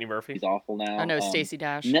Brittany Murphy. She's awful now. Oh no, Stacey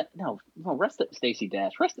Dash. No, rest it, Stacey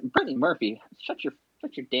Dash. Brittany Murphy. Shut your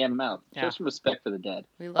damn mouth. Show some respect for the dead.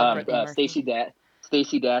 We love Brittany Murphy.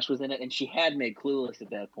 Stacey Dash was in it, and she had made Clueless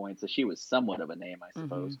at that point, so she was somewhat of a name, I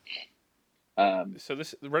suppose. Mm-hmm. So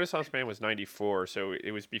the Renaissance Man was 94, so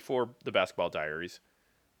it was before The Basketball Diaries,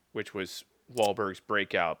 which was Wahlberg's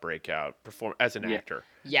breakout perform as an actor.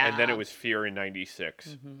 Yeah. And then it was Fear in 96.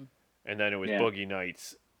 Mm-hmm. And then it was Boogie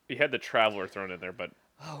Nights. He had The Traveler thrown in there, but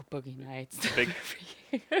Boogie Nights.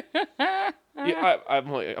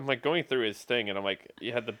 I'm like going through his thing, and I'm like,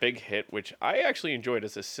 you had The Big Hit, which I actually enjoyed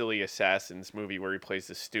as a silly assassins movie where he plays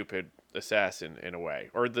the stupid assassin in a way,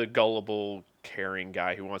 or the gullible, caring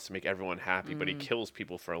guy who wants to make everyone happy, but he kills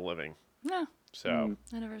people for a living. Yeah. So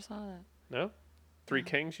I never saw that. No? Three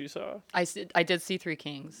Kings you saw? I did see Three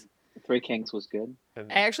Kings. Three Kings was good.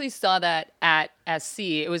 I actually saw that at SC.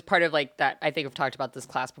 It was part of like that. I think I've talked about this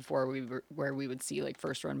class before, where we would see like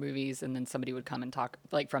first run movies, and then somebody would come and talk,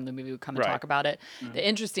 like from the movie would come and talk about it. Mm-hmm. The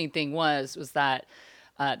interesting thing was that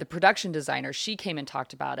the production designer, she came and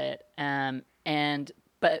talked about it, and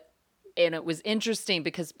it was interesting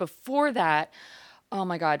because before that, oh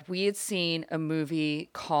my God, we had seen a movie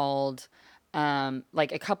called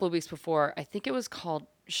like a couple of weeks before. I think it was called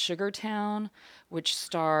Sugartown, which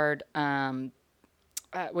starred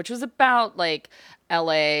which was about like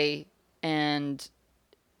LA and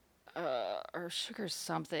or sugar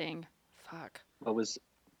something. Fuck. What was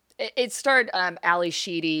it starred Ali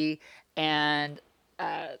Sheedy, and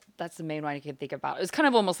that's the main one I can think about. It was kind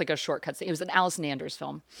of almost like a shortcut scene. It was an Allison Anders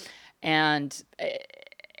film, and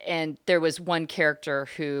there was one character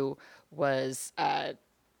who was a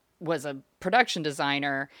production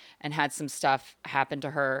designer and had some stuff happen to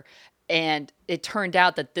her. And it turned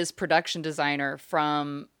out that this production designer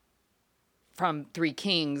from Three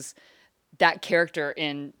Kings, that character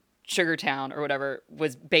in Sugartown or whatever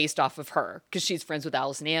was based off of her because she's friends with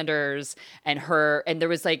Allison Anders and her. And there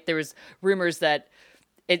was rumors that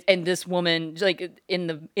and this woman, like in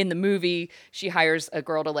the movie, she hires a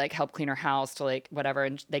girl to like help clean her house to like whatever,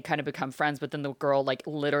 and they kind of become friends. But then the girl like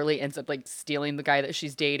literally ends up like stealing the guy that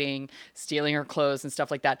she's dating, stealing her clothes and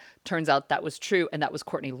stuff like that. Turns out that was true, and that was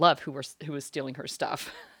Courtney Love who was stealing her stuff.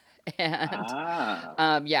 And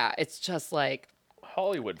yeah, it's just like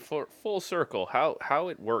Hollywood full circle. How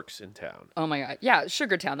it works in town. Oh my God, yeah,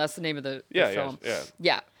 Sugartown. That's the name of the film.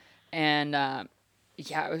 Yeah, and.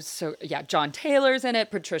 Yeah, it was so. Yeah, John Taylor's in it.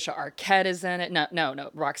 Patricia Arquette is in it. No.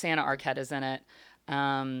 Roxana Arquette is in it.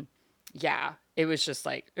 Yeah, it was just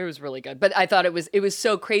like it was really good. But I thought it was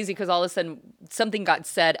so crazy because all of a sudden something got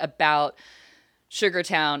said about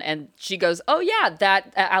Sugartown, and she goes, "Oh yeah,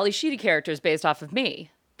 that Ali Sheedy character is based off of me.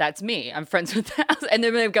 That's me. I'm friends with that." And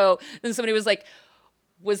then then somebody was like,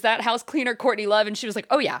 "Was that house cleaner Courtney Love?" And she was like,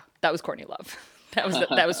 "Oh yeah, that was Courtney Love." That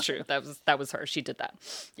was true. That was her. She did that.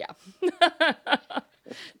 Yeah.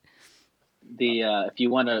 If you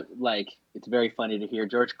want to it's very funny to hear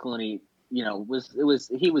George Clooney.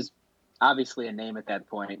 He was obviously a name at that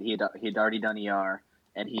point. He had already done ER,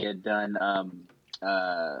 and he had done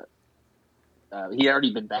he had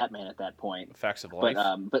already been Batman at that point. Facts of Life.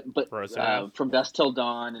 But From Dusk Till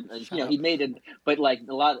Dawn, and he made it. But like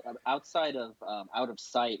a lot outside of Out of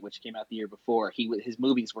Sight, which came out the year before, his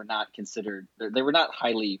movies were not considered. They were not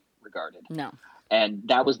highly regarded. No. And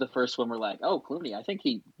that was the first one we're like, oh, Clooney, I think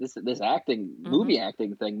this acting, movie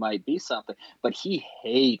acting thing might be something. But he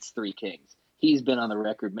hates Three Kings. He's been on the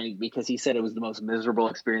record because he said it was the most miserable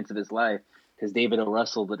experience of his life. Because David O.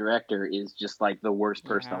 Russell, the director, is just like the worst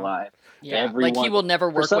person alive. Yeah, like he will never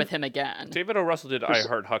work with him again. David O. Russell did I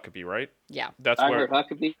Heart Huckabee, right? Yeah, that's I Heart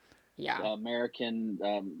Huckabee. Yeah,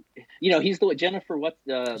 American. He's the Jennifer.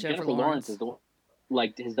 Jennifer Lawrence is the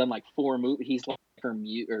one, has done like 4 movies. He's like her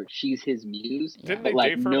muse, or she's his muse. Didn't but they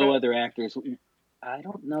date for no other actors. I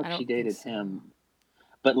don't know if she dated him,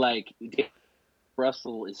 but David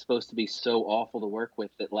Russell is supposed to be so awful to work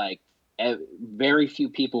with that very few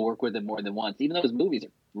people work with him more than once, even though his movies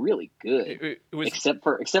are really good. Except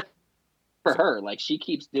for her, she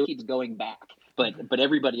keeps going back. but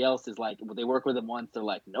everybody else is like, they work with him once, they're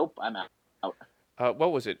like, nope, I'm out.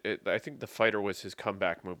 What was it? I think The Fighter was his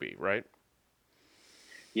comeback movie, right?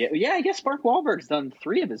 Yeah. I guess Mark Wahlberg's done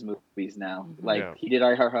 3 of his movies now. Like he did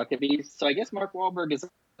I Heart Huckabees, so I guess Mark Wahlberg is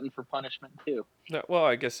for punishment too. No, well,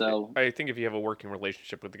 I guess so. I think if you have a working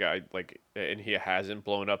relationship with the guy, like, and he hasn't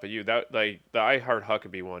blown up at you, that like the I Heart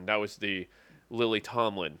Huckabee one, that was the Lily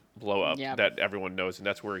Tomlin blow up that everyone knows, and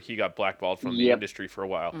that's where he got blackballed from the industry for a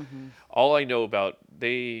while. Mm-hmm. All I know about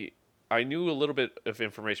I knew a little bit of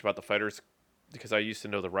information about The Fighters because I used to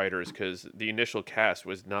know the writers, because the initial cast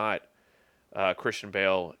was not Christian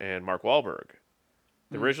Bale and Mark Wahlberg.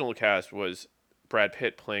 The original cast was Brad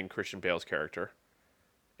Pitt playing Christian Bale's character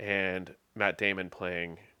and Matt Damon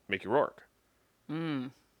playing Mickey Rourke. It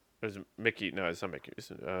was Mickey. No, it's not Mickey.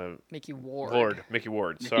 It's, Mickey Ward. Mickey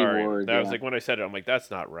Ward. Sorry. That was like when I said it, I'm like, that's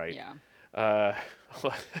not right. Yeah.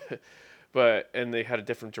 And they had a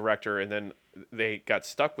different director, and then they got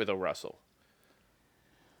stuck with O'Russell.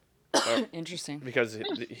 Interesting. Because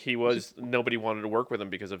nobody wanted to work with him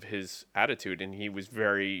because of his attitude, and he was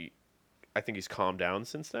very. I think he's calmed down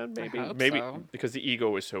since then. Maybe so. Because the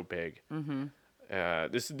ego was so big.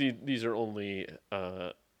 Mm-hmm. These are only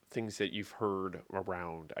things that you've heard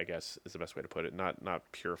around, I guess is the best way to put it.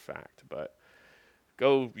 Not pure fact, but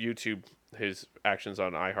go YouTube his actions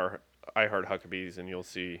on I Heart Huckabees, and you'll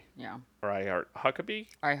see. Yeah. Or I Heart Huckabee.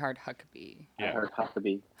 I Heart Huckabee. Yeah. I Heart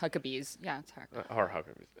Huckabee. Huckabees. Yeah, it's Heart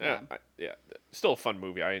Huckabees. Yeah. Still a fun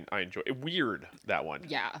movie. I enjoy it. Weird, that one.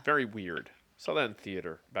 Yeah. Very weird. Saw that in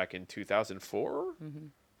theater back in 2004. Mm-hmm.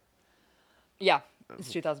 Yeah,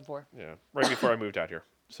 it's 2004. Yeah, right before I moved out here.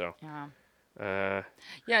 So. Yeah.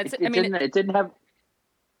 It didn't have.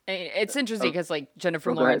 It's interesting because like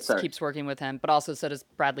Jennifer Lawrence keeps working with him, but also so does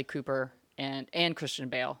Bradley Cooper and Christian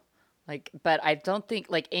Bale. Like, but I don't think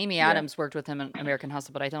like Amy Adams worked with him in American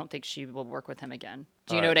Hustle, but I don't think she will work with him again.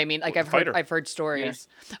 Do you know what I mean? Like I've heard stories.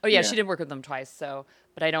 Yeah. Oh yeah, she did work with them twice. So,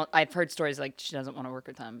 but I've heard stories like she doesn't want to work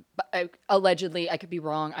with him. But allegedly, I could be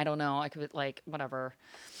wrong. I don't know. I could like whatever.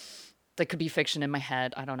 That could be fiction in my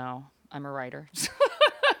head. I don't know. I'm a writer.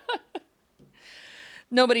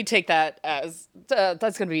 Nobody take that as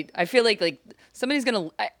that's gonna be. I feel like somebody's gonna.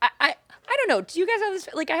 I don't know. Do you guys have this?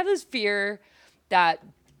 Like I have this fear that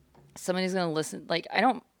somebody's gonna listen. Like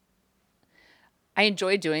I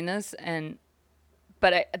enjoy doing this,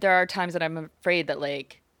 but there are times that I'm afraid that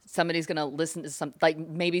like somebody's gonna listen to some like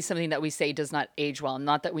maybe something that we say does not age well.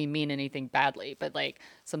 Not that we mean anything badly, but like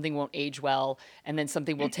something won't age well, and then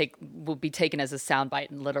something will be taken as a soundbite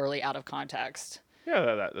and literally out of context.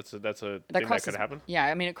 Yeah, that's a thing that could happen. Yeah,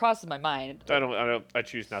 I mean, it crosses my mind. I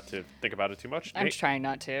choose not to think about it too much. I'm trying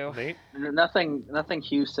not to. Nate? Nothing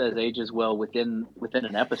Hugh says ages well within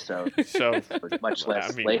an episode. So much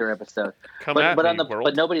less later episode.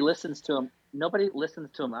 But nobody listens to him. Nobody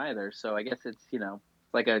listens to him either. So I guess it's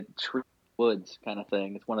like a tree woods kind of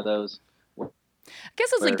thing. It's one of those. I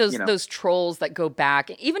guess it's like those trolls that go back,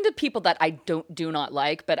 even to people that I do not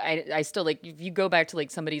like, but I still like. If you go back to like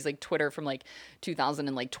somebody's like Twitter from like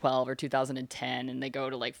 2012 or 2010, and they go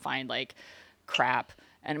to like find like crap,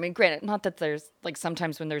 and I mean, granted, not that there's like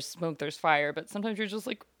sometimes when there's smoke there's fire, but sometimes you're just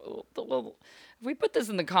like, if we put this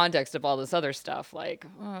in the context of all this other stuff, like,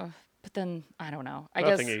 but then I don't know.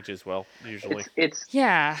 Nothing ages well usually. It's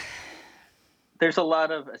yeah. There's a lot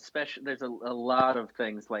of there's a lot of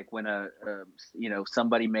things like when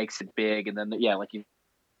somebody makes it big, and then like you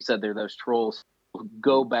said, there are those trolls who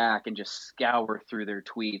go back and just scour through their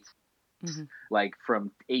tweets like from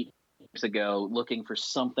 8 years ago, looking for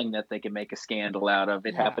something that they can make a scandal out of.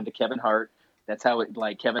 It happened to Kevin Hart. That's how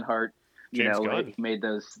Kevin Hart, James Gunn. He made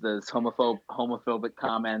those homophobic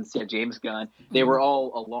comments. Yeah, James Gunn. They were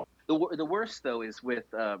all along. The worst though is with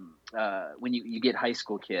when you get high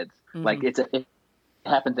school kids. Like it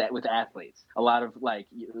happens with athletes. A lot of like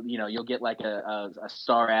you'll get like a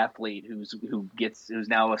star athlete who's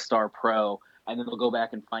now a star pro, and then they'll go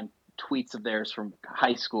back and find tweets of theirs from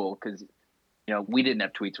high school because we didn't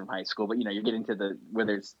have tweets from high school, but you're getting to where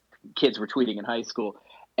there's kids were tweeting in high school.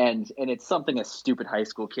 And it's something a stupid high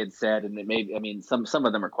school kid said, and some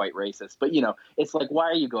of them are quite racist. But it's like, why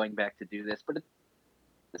are you going back to do this? But at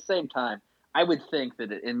the same time, I would think that,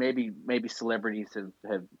 and maybe celebrities have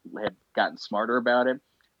gotten smarter about it.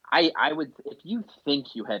 I would, if you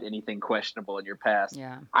think you had anything questionable in your past,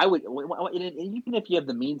 I would, even if you have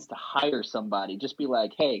the means to hire somebody, just be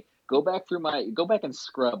like, hey, go back and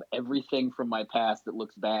scrub everything from my past that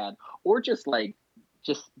looks bad, or just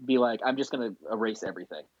be like, I'm just going to erase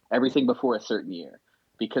everything before a certain year,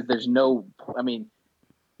 because there's maybe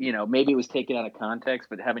it was taken out of context,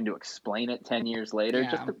 but having to explain it 10 years later,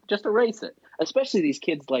 just erase it. Especially these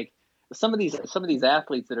kids, like, some of these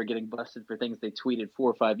athletes that are getting busted for things they tweeted 4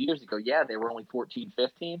 or 5 years ago, yeah, they were only 14,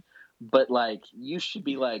 15, but like you should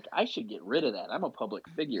be like, I should get rid of that. I'm a public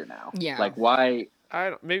figure now. Yeah. Like why?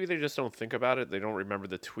 Maybe they just don't think about it. They don't remember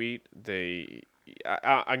the tweet.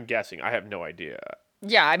 I'm guessing. I have no idea.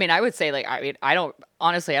 Yeah, I mean, I would say, like, I mean, I don't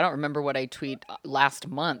remember what I tweet last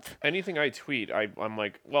month. Anything I tweet, I'm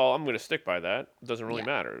like, well, I'm going to stick by that. It doesn't really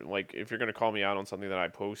matter. Like, if you're going to call me out on something that I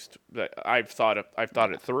post, that I've thought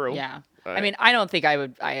it through. Yeah. I mean, I don't think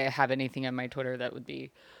I have anything on my Twitter that would be,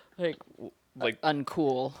 like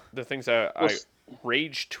uncool. The things that I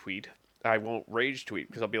rage tweet, I won't rage tweet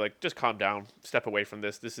because I'll be like, just calm down, step away from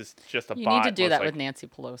this. This is just a bot. You need to do that with Nancy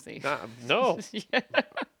Pelosi. No.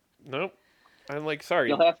 Nope. I'm like, sorry.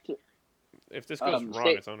 You'll have to. If this goes wrong,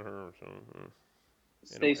 it's on her. So,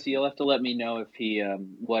 Stacey, you'll have to let me know if he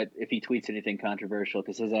tweets anything controversial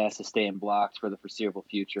because his ass is staying blocked for the foreseeable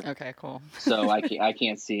future. Okay, cool. So I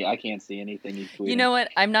can't see anything he's tweeting. You know what?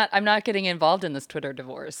 I'm not getting involved in this Twitter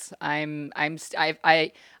divorce. I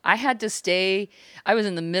had to stay. I was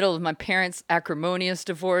in the middle of my parents' acrimonious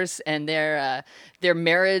divorce and their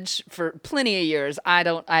marriage for plenty of years. I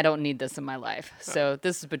don't need this in my life. So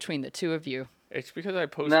this is between the two of you. It's because I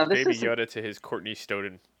posted Baby Yoda to his Courtney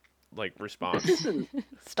Stodden response. This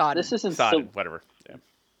isn't whatever. Yeah.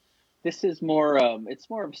 This is more. It's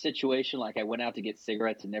more of a situation like I went out to get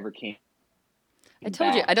cigarettes and never came. I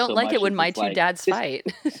told you I don't like it when my two dads fight.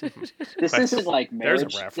 This isn't like marriage.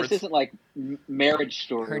 There's a reference. This isn't like marriage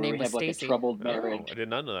story. Her name was like Stacey. a troubled marriage. I did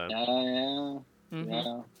not know that. Yeah.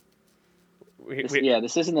 Mm-hmm. Yeah.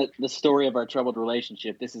 This isn't the story of our troubled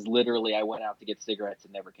relationship. This is literally I went out to get cigarettes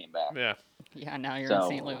and never came back. Yeah. Yeah. Now you're in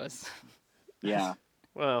St. Louis. Yeah.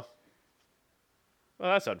 Well,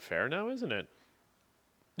 that's unfair now, isn't it?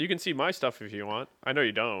 You can see my stuff if you want. I know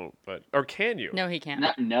you don't, or can you? No, he can't.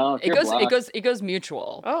 No, it goes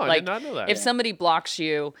mutual. Oh, I did not know that. If somebody blocks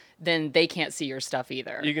you, then they can't see your stuff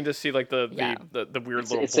either. You can just see like the weird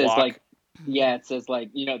little block. Says like, yeah, it says like,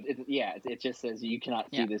 it just says you cannot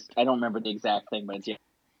see this. I don't remember the exact thing, but it's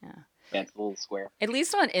it's a little square. At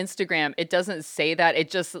least on Instagram, it doesn't say that. It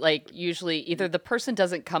just like usually either the person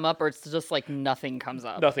doesn't come up or it's just like nothing comes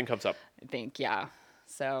up. Nothing comes up. I think, yeah.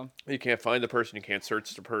 So you can't find the person. You can't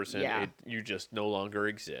search the person. Yeah. You just no longer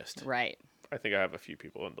exist. Right. I think I have a few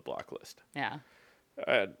people on the block list. Yeah.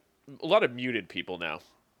 A lot of muted people now.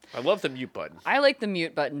 I love the mute button. I like the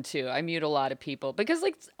mute button too. I mute a lot of people because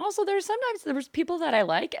like also there's people that I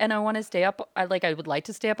like and I want to stay up. I would like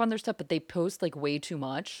to stay up on their stuff, but they post like way too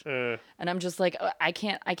much. And I'm just like, I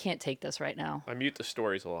can't take this right now. I mute the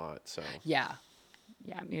stories a lot. So yeah.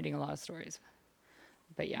 I'm muting a lot of stories.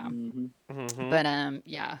 But yeah. Mm-hmm. But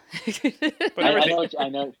yeah. But I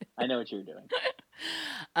know what you're doing.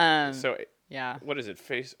 So yeah. What is it?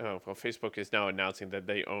 Facebook is now announcing that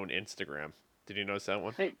they own Instagram. Did you notice that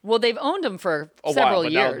one? Well, they've owned them for several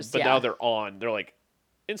years. Now they're on. They're like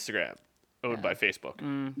Instagram owned by Facebook.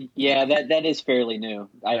 Mm. Yeah, that is fairly new.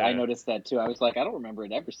 I noticed that too. I was like, I don't remember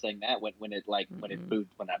it ever saying that when it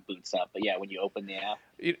boots up. But yeah, when you open the app.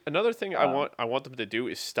 Another thing I want them to do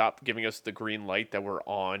is stop giving us the green light that we're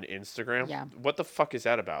on Instagram. Yeah. What the fuck is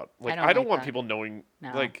that about? Like I don't want that. people knowing.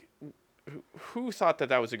 No. Like, who thought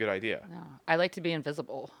that was a good idea? No, I like to be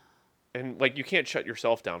invisible. And like you can't shut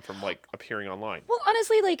yourself down from like appearing online. Well,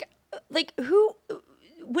 honestly, like who,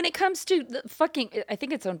 when it comes to the fucking, I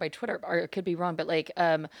think it's owned by Twitter, or it could be wrong, but like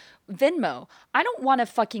Venmo, I don't want to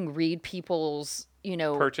fucking read people's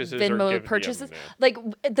Venmo purchases. Like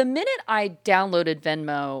the minute I downloaded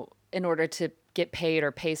Venmo in order to get paid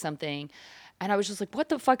or pay something. And I was just like, what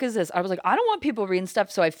the fuck is this? I was like, I don't want people reading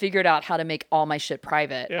stuff. So I figured out how to make all my shit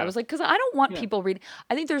private. Yeah. I was like, because I don't want people reading.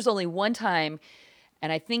 I think there's only one time.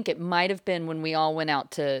 And I think it might have been when we all went out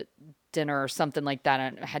to dinner or something like that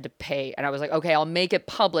and I had to pay. And I was like, okay, I'll make it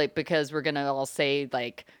public because we're going to all say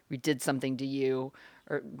like we did something to you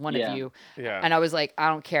or one of you. Yeah. And I was like, I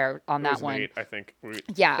don't care on that one. Nate, I think.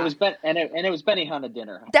 Yeah. It was it was Benihana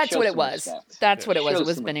dinner. That's what it was. That's what it was. It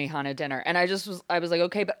was Benihana dinner. And I was like,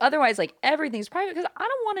 okay, but otherwise like everything's private because I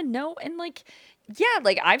don't want to know. And like, yeah,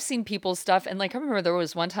 like I've seen people's stuff. And like, I remember there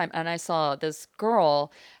was one time and I saw this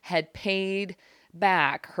girl had paid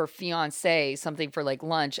back her fiance something for like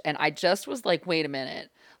lunch and I just was like, wait a minute,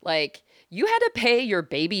 like you had to pay your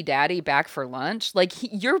baby daddy back for lunch, like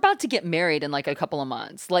you're about to get married in like a couple of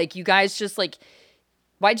months, like you guys just like,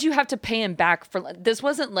 why'd you have to pay him back for this?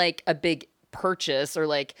 Wasn't like a big purchase or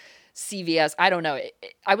like CVS, I don't know.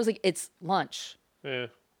 I was like, it's lunch. Yeah,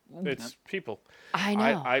 it's people. I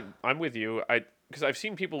know. I'm with you. Because I've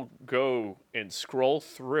seen people go and scroll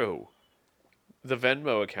through the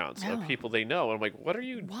Venmo accounts of people they know. I'm like, what are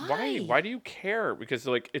you? Why do you care? Because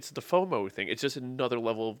like it's the FOMO thing. It's just another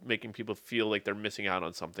level of making people feel like they're missing out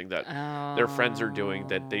on something that their friends are doing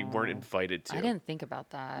that they weren't invited to. I didn't think about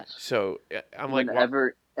that. So I'm like,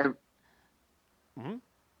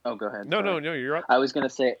 Oh, go ahead. No, you're right. I was gonna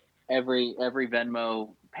say every Venmo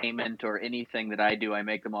payment or anything that I do, I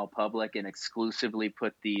make them all public and exclusively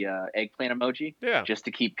put the eggplant emoji. Yeah. Just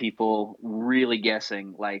to keep people really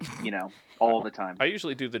guessing, like, all the time. I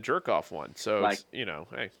usually do the jerk off one, so like, it's,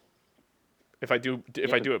 hey, if I do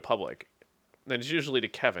it public, then it's usually to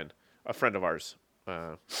Kevin, a friend of ours.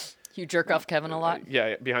 You jerk off Kevin a lot?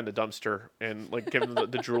 Yeah, behind the dumpster and like give him the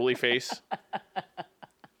drooly face.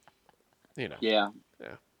 Yeah.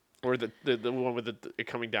 Or the one with it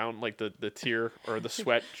coming down, like the tear or the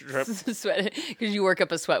sweat drip. Sweat, because you work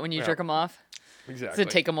up a sweat when you jerk them off. Exactly. Does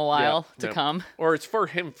it take him a while to come? Or it's for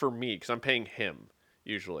me, because I'm paying him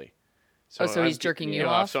usually. So he's jerking you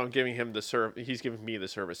off? So I'm giving him he's giving me the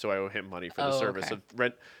service, so I owe him money for the service of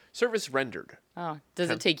service rendered. Oh,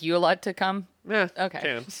 does it take you a lot to come? Yeah, okay.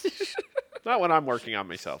 Can. Not when I'm working on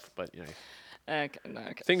myself, but Okay.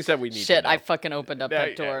 Things that we need. Shit, to know. I fucking opened up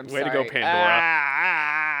that door. I'm Way sorry. to go,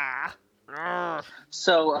 Pandora.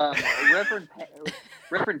 So,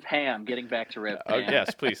 Reverend Pam, getting back to Rev Pam.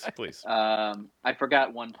 Yes, please. I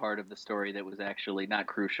forgot one part of the story that was actually not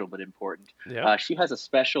crucial but important. Yeah. She has a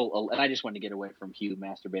special, and I just wanted to get away from Hugh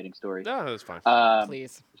masturbating stories. No, that's fine.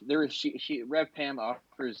 Please. Rev Pam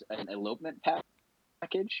offers an elopement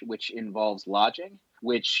package, which involves lodging,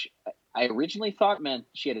 which I originally thought meant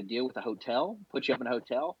she had a deal with a hotel, put you up in a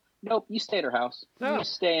hotel. Nope, you stay at her house. No. You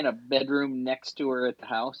stay in a bedroom next to her at the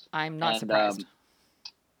house. I'm not surprised.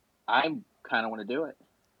 I kind of want to do it.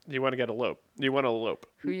 You want to elope? Who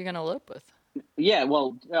are you going to elope with? Yeah,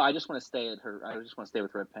 well, no, I just want to stay at her. I just want to stay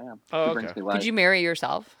with Rev Pam. Oh, She brings me life. Could you marry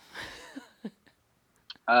yourself?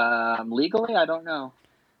 Legally, I don't know.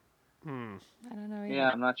 I don't know either. Yeah,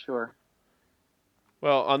 I'm not sure.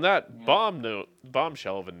 Well, on that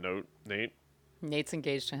bombshell of a note, Nate. Nate's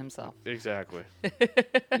engaged to himself. Exactly.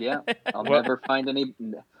 Yeah, I'll never find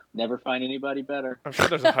anybody better. I'm sure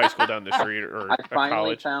there's a high school down the street or I a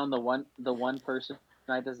finally college. found the one person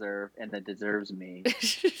I deserve, and that deserves me.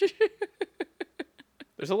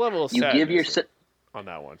 There's a level of sadness on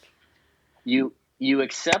that one. You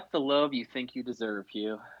accept the love you think you deserve,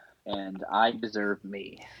 Hugh, and I deserve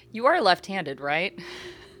me. You are left-handed, right?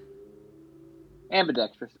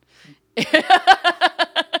 Ambidextrous.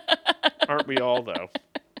 Aren't we all, though?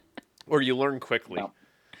 Or you learn quickly. No.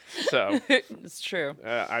 So it's true.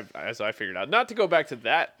 As I figured out. Not to go back to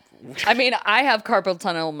that. I mean, I have carpal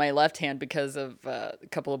tunnel in my left hand because of a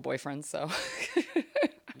couple of boyfriends, so.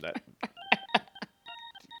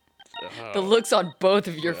 The looks on both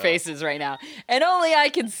of your faces right now. And only I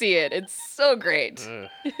can see it. It's so great.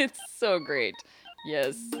 It's so great.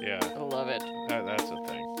 Yes. Yeah. I love it. That's a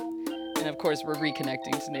thing. And of course, we're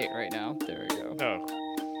reconnecting to Nate right now. There we go. No.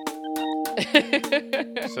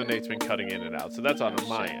 So Nate's been cutting in and out. So that's on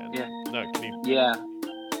my end. Yeah. No, can you? Yeah. Oh,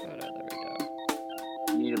 no, there we go.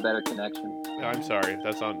 You need a better connection. No, I'm sorry. You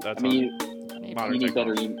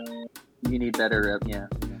need better. Yeah.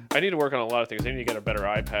 I need to work on a lot of things. I need to get a better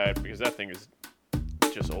iPad because that thing is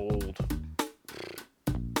just old.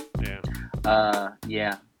 Yeah.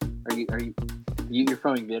 Yeah. You're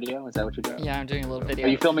filming video? Is that what you're doing? Yeah, I'm doing a little video. Are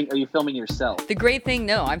you filming yourself? The great thing,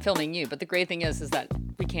 no, I'm filming you. But the great thing is that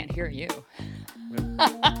we can't hear you.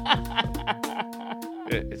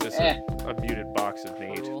 It's just a muted box of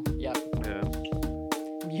Nate. Cool. Yep. Yeah.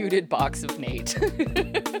 Muted box of Nate. You're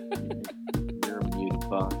a muted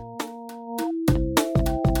box.